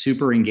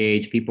 Super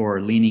engaged. People are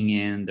leaning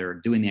in.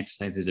 They're doing the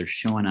exercises. They're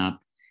showing up.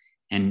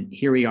 And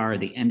here we are at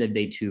the end of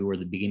day 2 or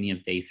the beginning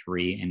of day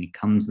 3. And it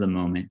comes the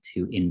moment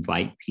to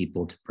invite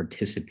people to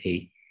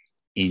participate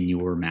in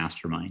your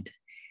mastermind.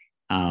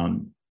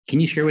 Can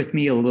you share with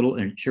me a little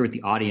and share with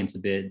the audience a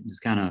bit,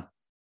 just kind of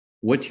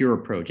what's your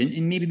approach?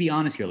 And maybe be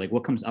honest here, like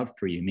what comes up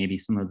for you? Maybe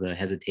some of the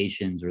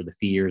hesitations or the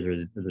fears or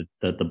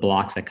the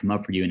blocks that come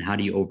up for you, and how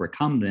do you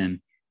overcome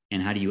them?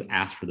 And how do you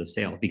ask for the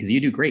sale? Because you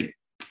do great.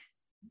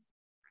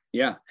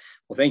 Yeah.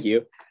 Well, thank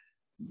you.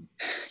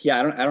 Yeah,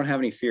 I don't have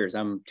any fears.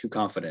 I'm too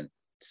confident.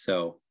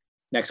 So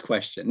next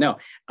question. No.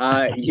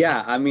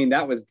 Yeah,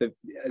 that was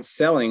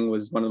selling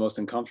was one of the most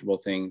uncomfortable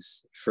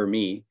things for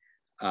me.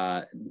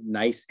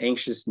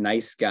 Anxious,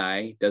 nice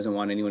guy, doesn't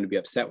want anyone to be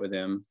upset with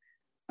him.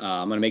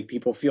 I'm going to make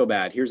people feel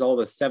bad. Here's all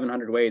the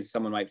 700 ways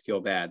someone might feel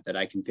bad that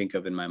I can think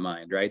of in my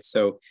mind, right?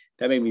 So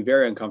that made me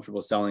very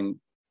uncomfortable selling,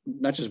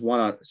 not just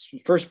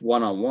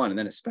one-on-one, and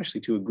then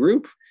especially to a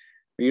group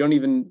where you don't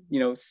even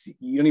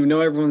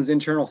know everyone's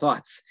internal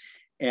thoughts.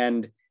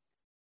 And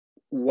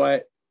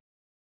a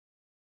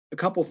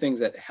couple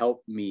things that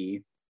helped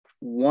me,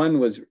 one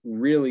was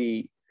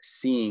really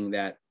seeing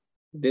that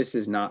this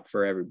is not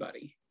for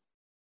everybody.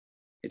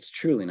 It's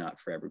truly not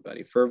for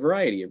everybody for a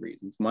variety of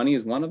reasons. Money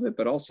is one of it,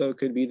 but also it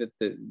could be that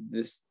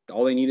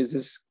all they need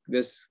is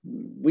this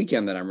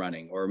weekend that I'm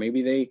running, or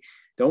maybe they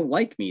don't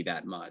like me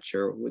that much,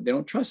 or they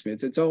don't trust me.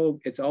 It's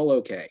all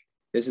okay.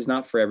 This is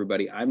not for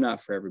everybody. I'm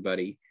not for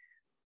everybody.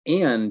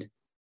 And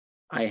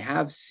I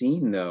have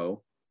seen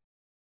though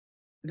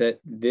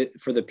that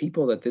for the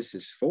people that this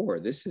is for,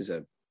 this is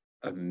a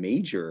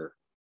major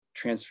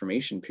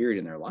transformation period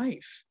in their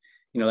life.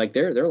 Like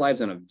their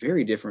lives on a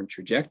very different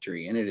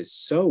trajectory, and it is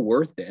so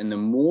worth it. And the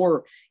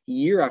more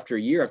year after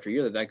year after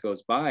year that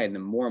goes by, and the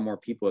more and more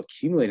people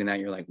accumulate in that,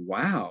 you're like,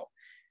 wow,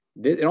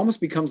 it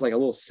almost becomes like a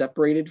little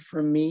separated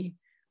from me.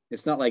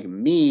 It's not like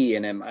me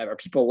and are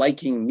people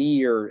liking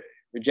me or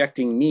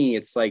rejecting me.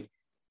 It's like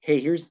hey,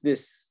 here's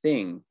this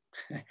thing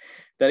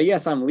that,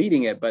 yes, I'm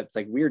leading it, but it's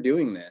like, we're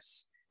doing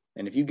this.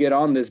 And if you get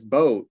on this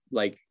boat,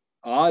 like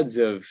odds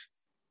of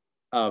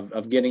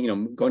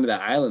getting, going to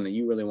that island that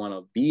you really want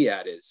to be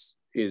at is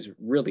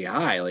really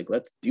high. Like,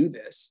 let's do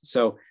this.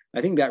 So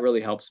I think that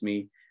really helps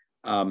me.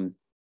 And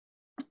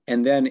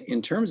then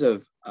in terms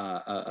of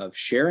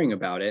sharing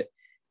about it,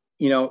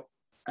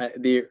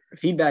 the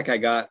feedback I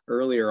got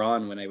earlier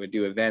on when I would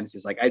do events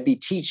is like, I'd be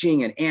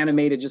teaching and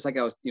animated, just like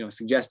I was,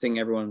 suggesting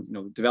everyone,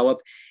 develop.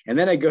 And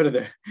then I go to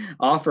the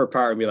offer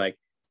part and be like,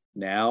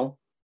 now,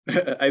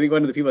 I think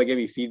one of the people that gave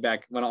me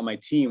feedback, one on my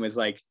team, was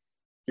like,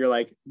 you're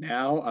like,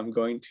 now I'm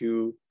going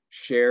to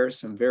share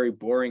some very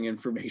boring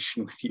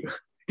information with you.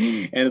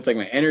 And it's like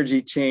my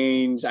energy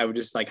changed. I would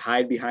just like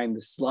hide behind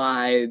the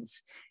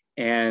slides.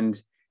 And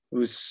it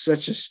was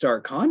such a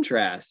stark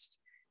contrast.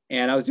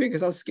 And I was doing it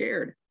because I was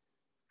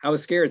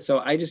scared. So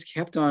I just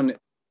kept on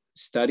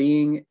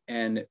studying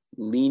and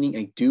leaning,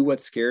 and do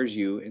what scares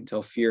you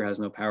until fear has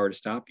no power to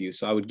stop you.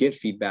 So I would get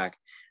feedback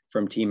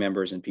from team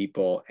members and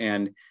people,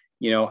 and,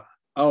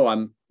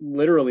 I'm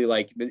literally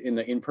like in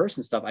the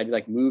in-person stuff, I'd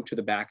like move to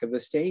the back of the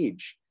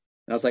stage.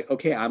 And I was like,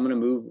 okay, I'm going to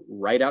move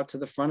right out to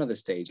the front of the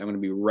stage. I'm going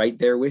to be right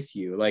there with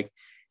you. Like,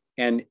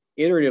 and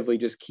iteratively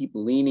just keep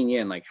leaning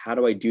in, like, how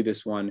do I do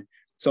this one?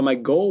 So my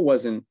goal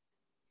wasn't,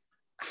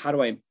 how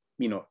do I,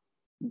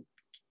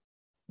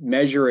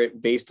 measure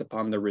it based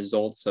upon the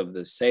results of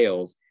the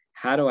sales?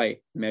 How do I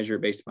measure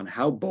it based upon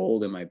how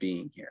bold am I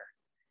being here?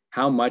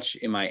 How much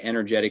am I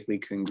energetically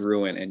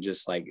congruent and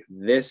just like,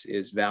 this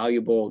is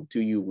valuable.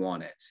 Do you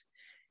want it?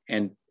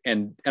 And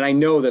I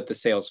know that the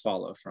sales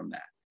follow from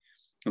that.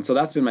 And so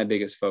that's been my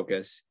biggest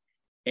focus.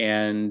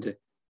 And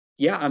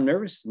yeah, I'm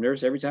nervous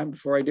every time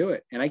before I do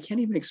it. And I can't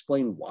even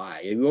explain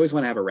why. We always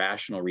want to have a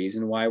rational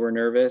reason why we're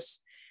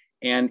nervous.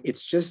 And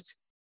it's just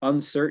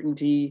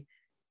uncertainty.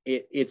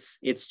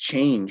 It's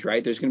change,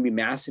 right? There's going to be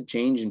massive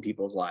change in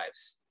people's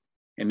lives.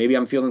 And maybe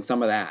I'm feeling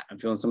some of that. I'm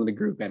feeling some of the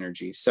group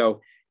energy.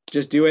 So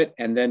just do it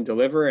and then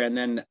deliver. And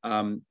then,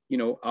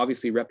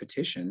 obviously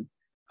repetition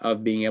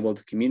of being able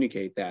to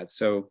communicate that.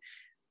 So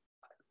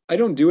I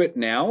don't do it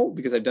now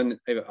because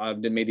I've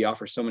made the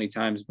offer so many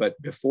times,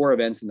 but before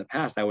events in the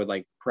past, I would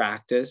like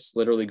practice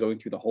literally going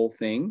through the whole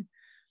thing,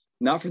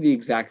 not for the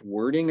exact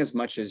wording as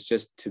much as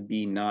just to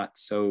be not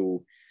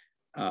so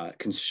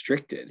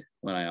constricted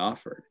when I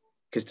offered.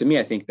 Because to me,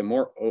 I think the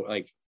more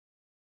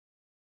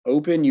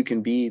open you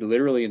can be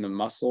literally in the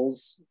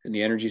muscles and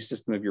the energy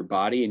system of your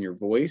body and your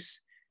voice,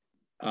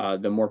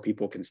 the more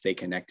people can stay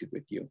connected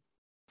with you.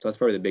 So that's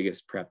probably the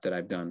biggest prep that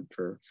I've done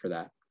for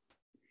that.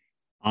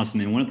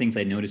 Awesome. And one of the things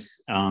I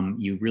noticed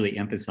you really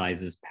emphasize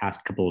this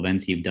past couple of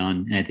events you've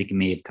done, and I think it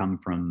may have come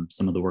from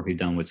some of the work we've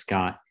done with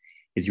Scott,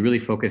 is you really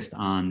focused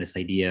on this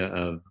idea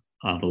of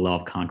the law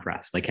of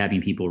contrast, like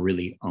having people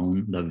really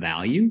own the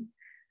value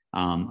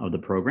of the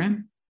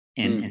program.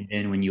 And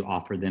then when you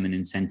offer them an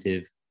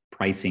incentive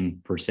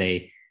pricing per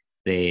se,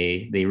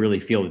 they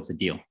really feel it's a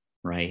deal,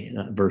 right?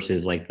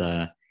 Versus like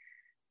the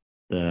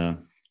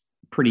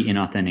pretty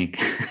inauthentic,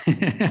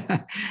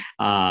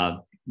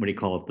 what do you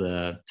call it?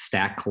 The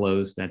stack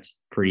close. That's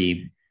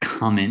pretty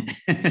common.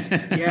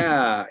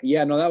 Yeah.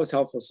 No, that was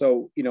helpful.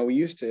 So, we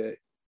used to,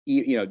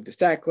 the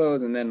stack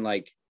close, and then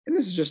and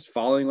this is just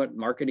following what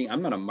marketing,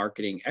 I'm not a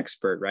marketing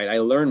expert, right? I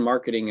learned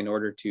marketing in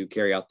order to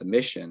carry out the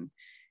mission.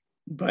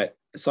 But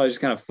so I was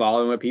just kind of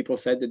following what people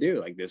said to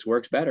do. Like, this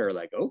works better.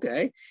 Like,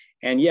 okay.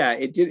 And yeah,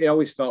 it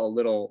always felt a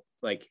little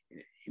like,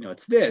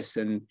 it's this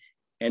and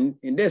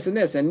this and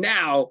this and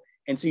now.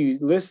 And so you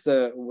list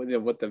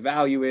what the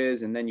value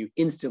is, and then you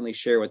instantly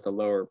share what the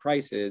lower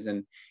price is.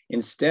 And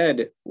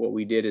instead, what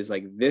we did is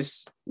like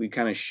this, we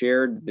kind of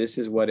shared, this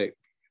is what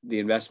the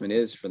investment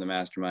is for the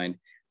mastermind.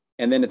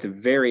 And then at the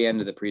very end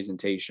of the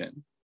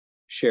presentation,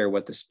 share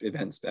what the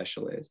event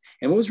special is.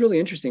 And what was really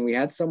interesting, we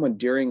had someone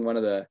during one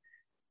of the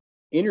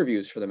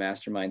interviews for the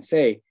mastermind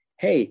say,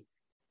 hey,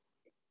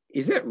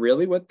 is that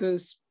really what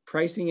this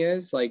pricing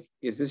is? Like,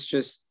 is this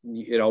just,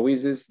 it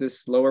always is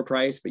this lower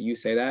price, but you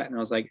say that? And I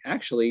was like,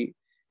 actually,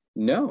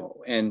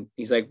 no. And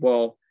he's like,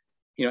 well,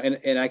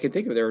 and I can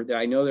think of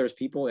I know there's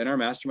people in our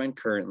mastermind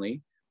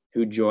currently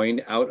who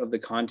joined out of the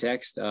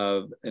context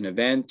of an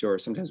event, or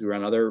sometimes we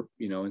run other,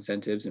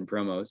 incentives and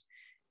promos,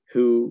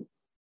 who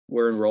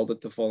were enrolled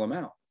at the full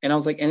amount. And I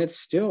was like, and it's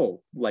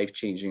still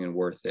life-changing and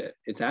worth it.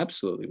 It's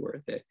absolutely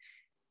worth it.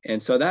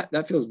 And so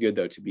that feels good,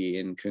 though, to be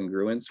in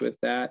congruence with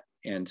that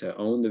and to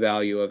own the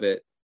value of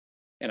it.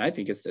 And I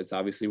think it's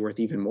obviously worth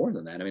even more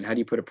than that. I mean, how do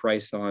you put a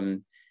price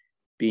on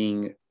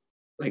being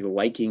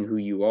liking who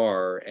you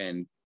are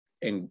and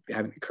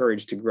having the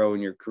courage to grow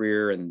in your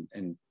career and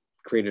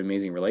create an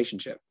amazing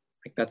relationship?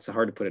 Like, that's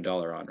hard to put a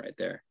dollar on right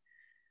there.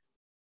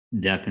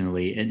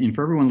 Definitely. And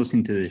for everyone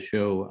listening to the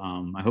show,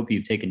 I hope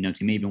you've taken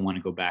notes. You may even want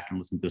to go back and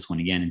listen to this one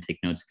again and take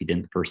notes if you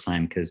didn't the first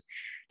time, because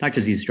Dr.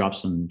 Aziz dropped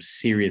some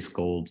serious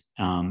gold.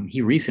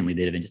 He recently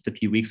did it just a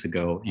few weeks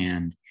ago,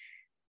 and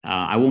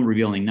I won't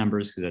reveal any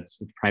numbers because that's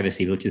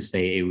privacy. Let's just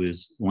say it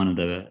was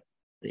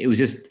it was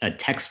just a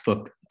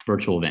textbook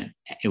virtual event.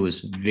 It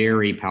was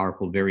very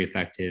powerful, very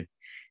effective.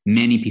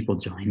 many people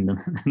join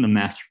the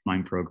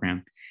mastermind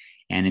program.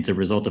 And it's a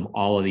result of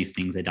all of these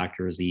things that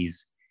Dr.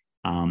 Aziz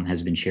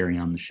has been sharing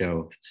on the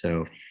show.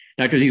 So,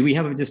 Dr. Aziz, we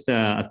have just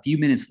a few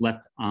minutes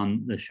left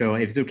on the show.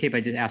 If it's okay if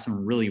I just ask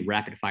some really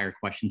rapid fire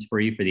questions for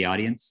you, for the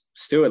audience.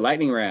 Let's do it.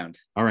 Lightning round.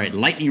 All right,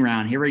 lightning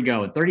round. Here we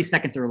go. 30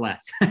 seconds or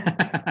less.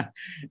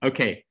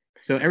 Okay.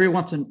 So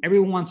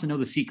everyone wants to know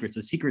the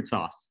secret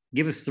sauce.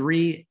 Give us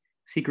 3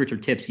 secrets or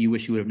tips you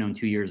wish you would have known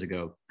 2 years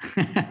ago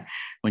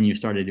when you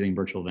started doing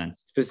virtual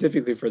events.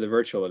 Specifically for the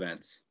virtual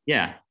events.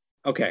 Yeah.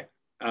 Okay.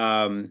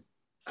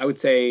 I would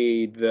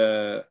say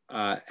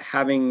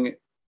having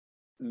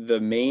the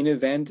main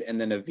event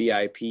and then a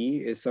VIP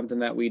is something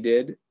that we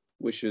did,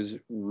 which is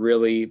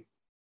really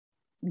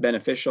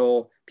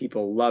beneficial.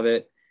 People love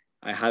it.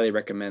 I highly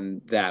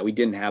recommend that. We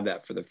didn't have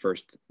that for the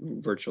first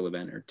virtual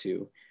event or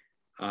 2.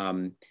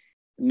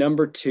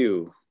 Number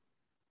 2,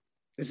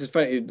 this is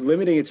funny.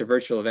 Limiting it to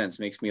virtual events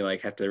makes me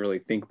have to really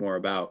think more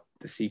about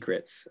the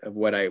secrets of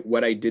what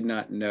I did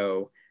not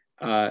know.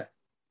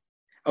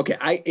 Okay,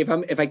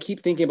 if I keep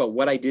thinking about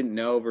what I didn't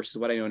know versus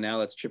what I know now,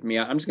 that's tripping me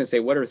out. I'm just going to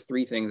say, what are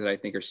 3 things that I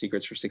think are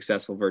secrets for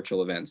successful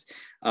virtual events?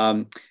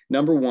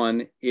 Number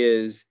 1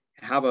 is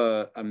have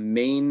a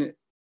main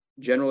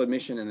general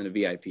admission and then a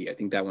VIP. I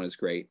think that one is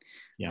great.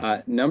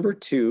 Yeah. Number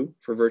 2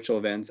 for virtual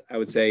events, I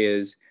would say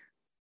is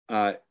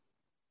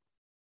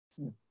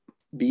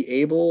be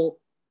able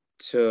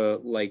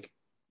to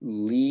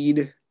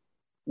lead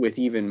with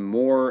even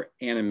more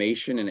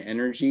animation and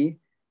energy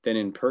than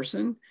in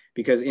person,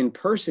 because in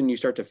person you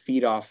start to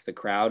feed off the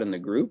crowd and the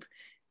group,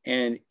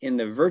 and in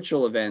the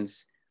virtual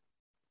events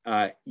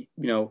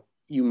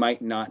you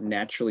might not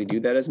naturally do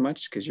that as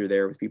much because you're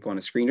there with people on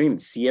a screen. You don't even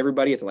see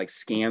everybody. You have to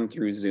scan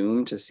through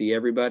Zoom to see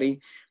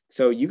everybody.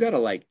 So you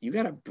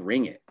gotta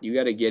bring it. You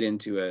gotta get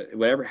into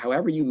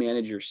however you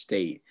manage your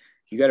state.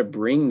 You got to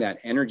bring that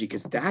energy,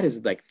 because that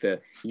is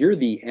you're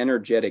the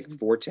energetic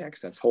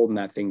vortex that's holding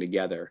that thing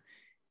together.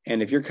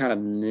 And if you're kind of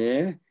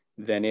meh,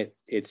 then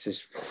it's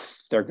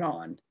just, they're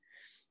gone.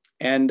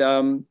 And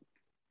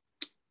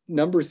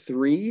number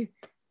 3,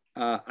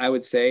 I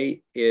would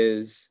say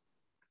is,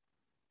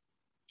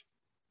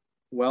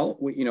 well,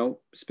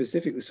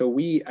 specifically, so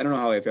I don't know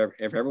how if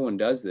everyone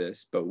does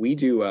this, but we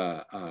do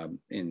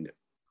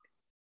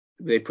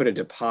they put a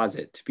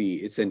deposit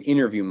it's an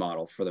interview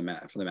model for the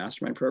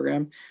mastermind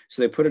program.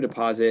 So they put a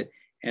deposit,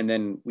 and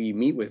then we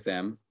meet with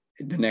them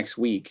during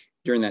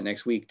that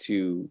next week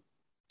to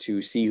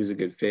see who's a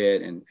good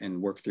fit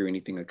and work through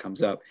anything that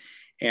comes up.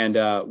 And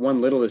one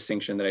little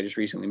distinction that I just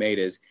recently made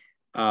is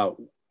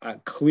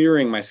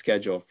clearing my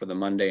schedule for the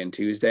Monday and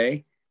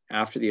Tuesday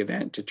after the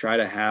event to try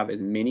to have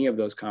as many of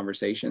those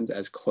conversations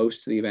as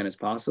close to the event as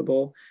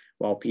possible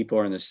while people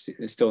are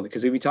still,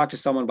 because if you talk to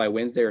someone by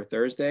Wednesday or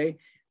Thursday,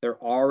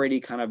 they're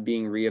already kind of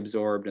being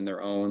reabsorbed in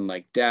their own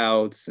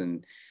doubts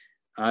and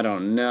I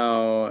don't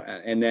know.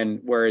 And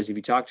then, whereas if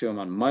you talk to them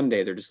on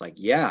Monday, they're just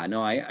yeah,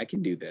 no, I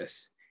can do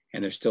this.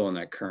 And they're still in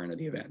that current of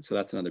the event. So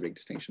that's another big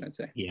distinction, I'd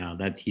say. Yeah,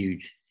 that's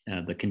huge.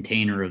 The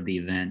container of the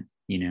event,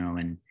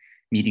 and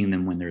meeting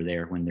them when they're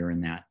there, when they're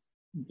in that,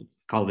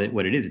 call it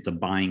what it is. It's a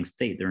buying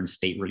state. They're in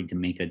state ready to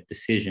make a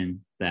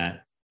decision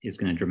that is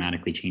going to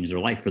dramatically change their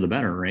life for the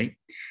better, right?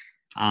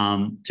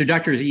 So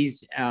Dr.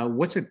 Aziz,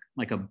 what's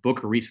a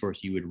book or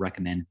resource you would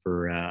recommend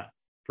for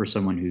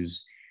someone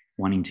who's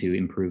wanting to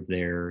improve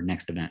their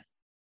next event?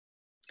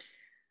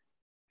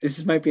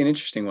 This might be an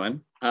interesting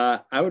one.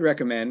 I would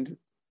recommend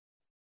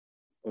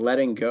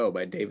Letting Go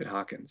by David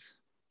Hawkins.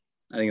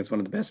 I think it's one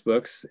of the best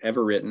books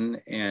ever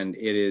written. And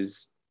it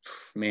is,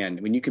 man,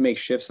 when you can make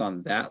shifts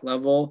on that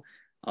level,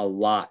 a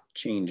lot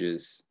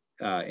changes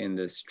in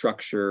the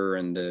structure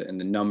and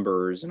the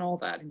numbers and all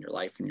that in your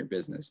life and your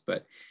business.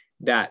 But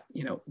that,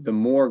 the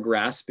more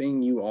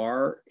grasping you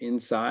are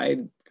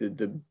inside,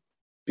 the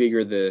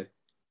bigger the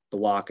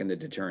block and the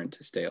deterrent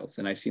to sales.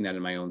 And I've seen that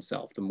in my own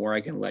self. The more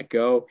I can let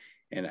go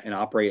and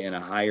operate in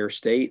a higher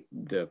state,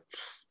 the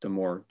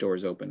more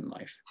doors open in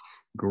life.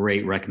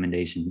 Great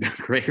recommendation.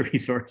 Great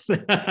resource.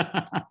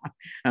 I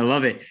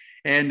love it.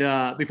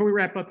 And before we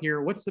wrap up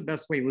here, what's the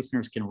best way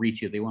listeners can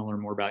reach you? They want to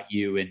learn more about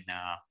you and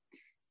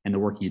the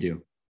work you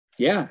do.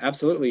 Yeah,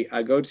 absolutely.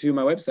 I go to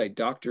my website,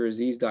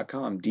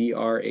 draziz.com,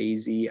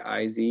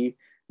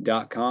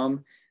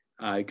 draziz.com.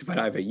 You can find,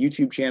 I have a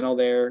YouTube channel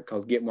there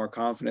called Get More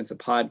Confidence, a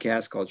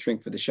podcast called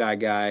Shrink for the Shy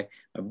Guy.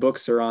 My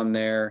books are on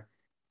there.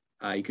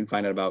 You can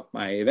find out about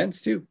my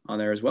events too on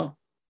there as well.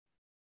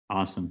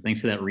 Awesome.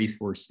 Thanks for that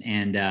resource.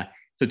 And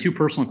so 2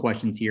 personal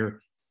questions here.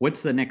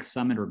 What's the next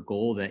summit or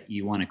goal that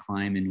you want to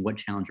climb, and what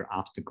challenge or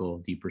obstacle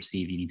do you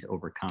perceive you need to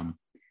overcome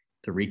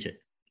to reach it?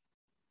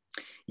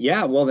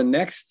 Yeah, well, the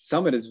next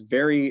summit is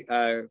very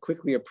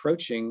quickly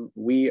approaching.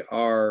 We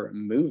are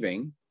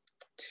moving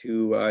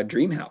to a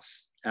dream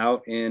house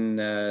out in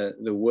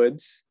the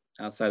woods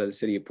outside of the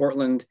city of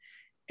Portland.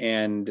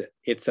 And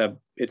it's a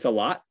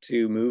lot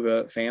to move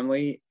a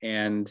family,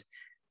 and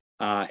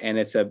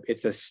it's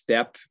a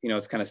step,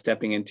 it's kind of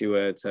stepping into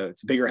it's a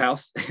bigger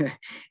house.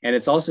 And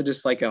it's also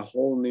just like a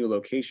whole new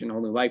location,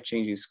 whole new life,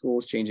 changing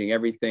schools, changing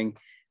everything.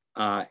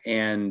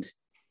 And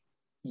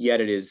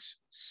yet it is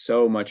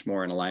so much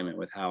more in alignment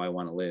with how I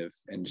want to live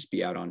and just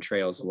be out on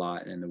trails a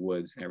lot and in the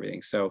woods and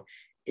everything. So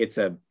it's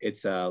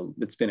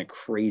been a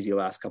crazy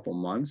last couple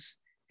months,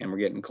 and we're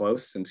getting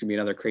close, and it's gonna be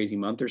another crazy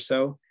month or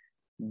so.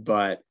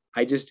 But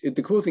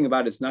the cool thing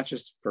about it, it's not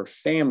just for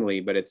family,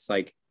 but it's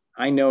like,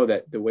 I know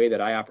that the way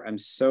that I operate, I'm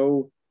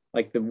so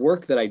like, the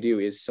work that I do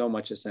is so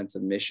much a sense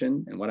of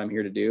mission and what I'm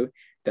here to do,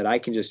 that I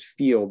can just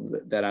feel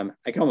that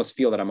I can almost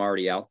feel that I'm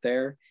already out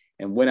there.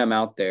 And when I'm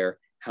out there,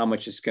 how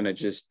much it's going to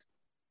just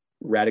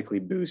radically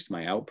boost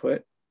my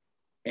output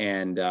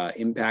and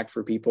impact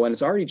for people. And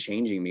it's already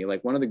changing me.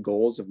 Like, one of the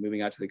goals of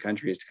moving out to the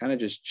country is to kind of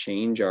just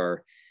change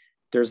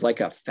there's like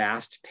a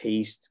fast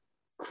paced,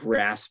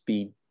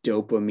 graspy,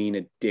 dopamine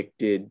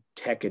addicted,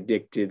 tech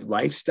addicted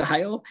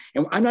lifestyle.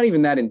 And I'm not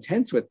even that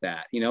intense with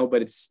that,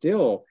 but it's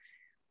still,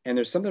 and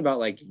there's something about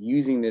like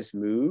using this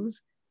move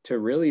to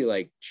really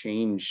like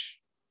change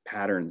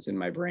patterns in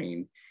my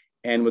brain.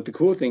 And what the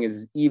cool thing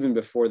is, even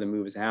before the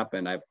move has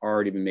happened, I've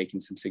already been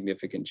making some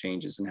significant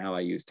changes in how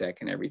I use tech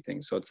and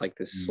everything. So it's like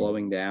this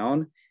slowing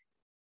down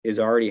is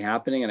already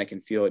happening, and I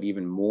can feel it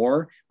even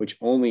more, which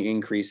only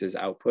increases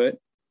output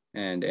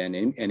and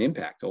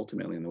impact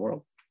ultimately in the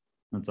world.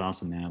 That's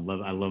awesome, man.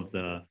 I love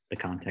the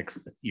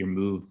context that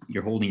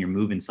you're holding your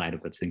move inside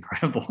of. It's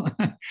incredible.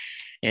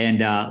 And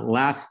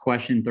last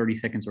question, 30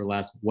 seconds or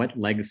less. What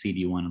legacy do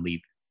you want to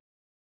leave?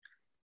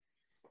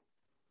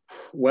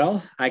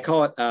 Well, I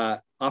call it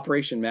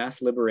Operation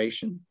Mass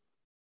Liberation.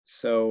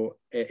 So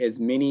as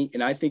many,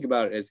 and I think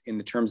about it as in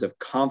the terms of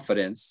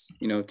confidence,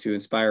 to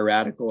inspire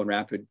radical and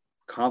rapid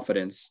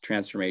confidence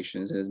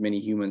transformations in as many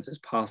humans as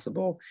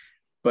possible.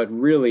 But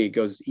really it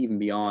goes even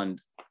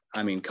beyond,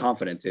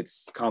 confidence.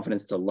 It's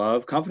confidence to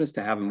love, confidence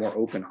to have a more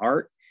open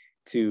heart,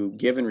 to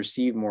give and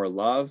receive more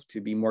love, to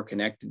be more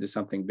connected to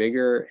something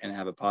bigger and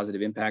have a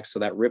positive impact. So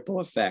that ripple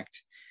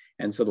effect.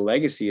 And so the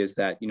legacy is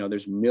that,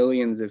 there's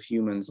millions of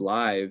humans'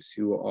 lives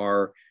who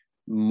are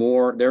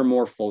they're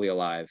more fully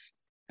alive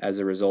as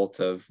a result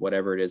of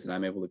whatever it is that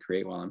I'm able to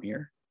create while I'm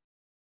here.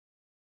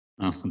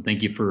 Awesome.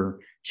 Thank you for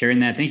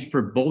sharing that. Thank you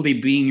for boldly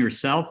being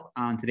yourself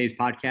on today's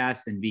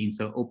podcast and being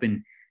so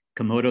open,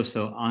 Komodo,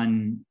 so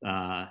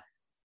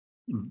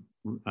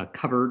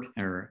covered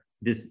or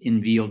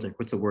unveiled.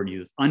 What's the word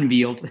used?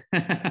 Unveiled.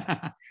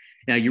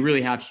 Yeah, you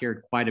really have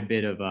shared quite a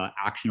bit of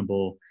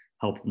actionable,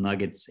 helpful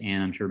nuggets,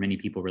 and I'm sure many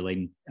people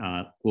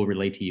will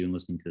relate to you in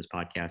listening to this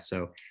podcast.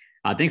 So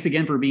thanks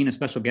again for being a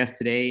special guest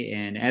today.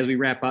 And as we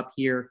wrap up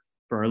here,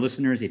 for our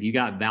listeners, if you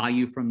got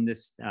value from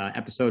this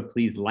episode,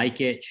 please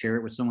like it, share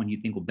it with someone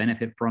you think will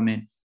benefit from it,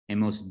 and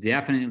most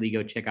definitely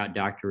go check out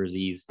Dr.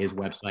 Aziz, his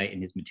website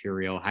and his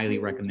material. Highly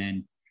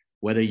recommend.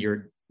 Whether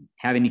you're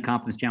having any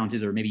confidence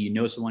challenges or maybe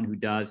someone who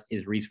does,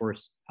 his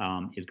resource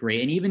is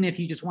great. And even if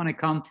you just want to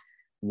come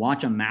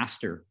watch a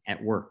master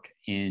at work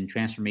in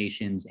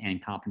transformations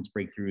and confidence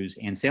breakthroughs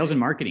and sales and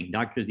marketing,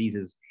 Dr.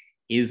 Aziz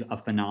is a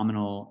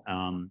phenomenal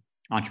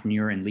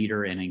entrepreneur and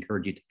leader, and I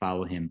encourage you to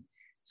follow him.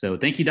 So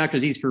thank you, Dr.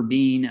 Aziz, for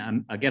being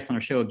a guest on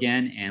our show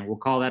again, and we'll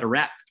call that a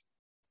wrap.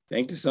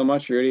 Thank you so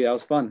much, Rudy. That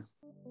was fun.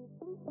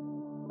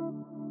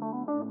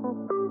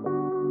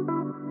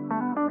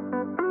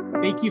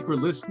 Thank you for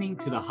listening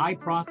to the High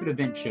Profit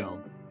Event Show.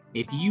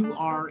 If you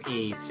are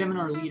a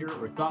seminar leader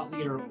or thought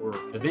leader or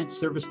event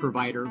service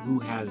provider who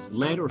has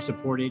led or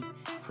supported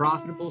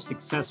profitable,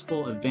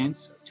 successful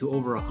events to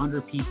over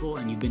 100 people,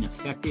 and you've been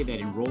effective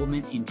at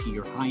enrollment into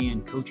your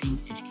high-end coaching,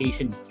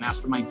 education,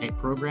 mastermind type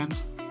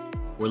programs,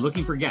 we're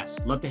looking for guests.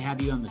 Love to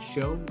have you on the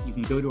show. You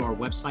can go to our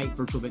website,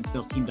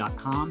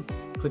 virtualeventsalesteam.com,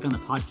 click on the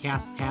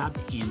podcast tab,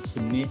 and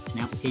submit an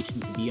application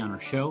to be on our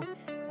show.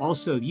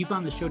 Also, if you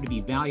found the show to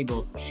be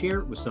valuable, share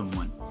it with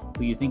someone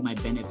who you think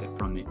might benefit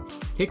from it.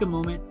 Take a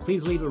moment,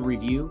 please leave a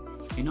review,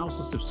 and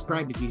also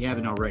subscribe if you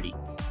haven't already.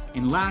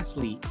 And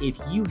lastly, if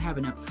you have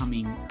an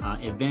upcoming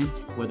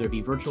event, whether it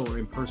be virtual or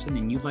in person,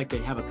 and you'd like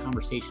to have a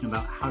conversation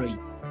about how to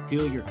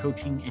fill your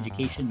coaching,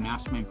 education,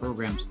 mastermind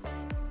programs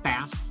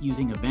fast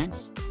using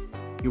events,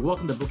 you're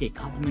welcome to book a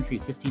complimentary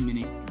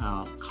 15-minute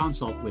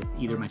consult with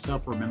either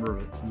myself or a member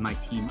of my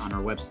team on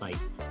our website,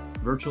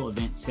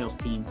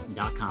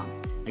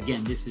 virtualeventsalesteam.com.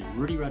 Again, this is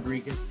Rudy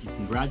Rodriguez, and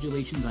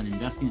congratulations on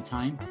investing the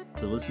time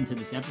to listen to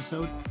this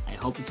episode. I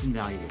hope it's been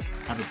valuable.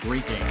 Have a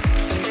great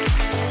day.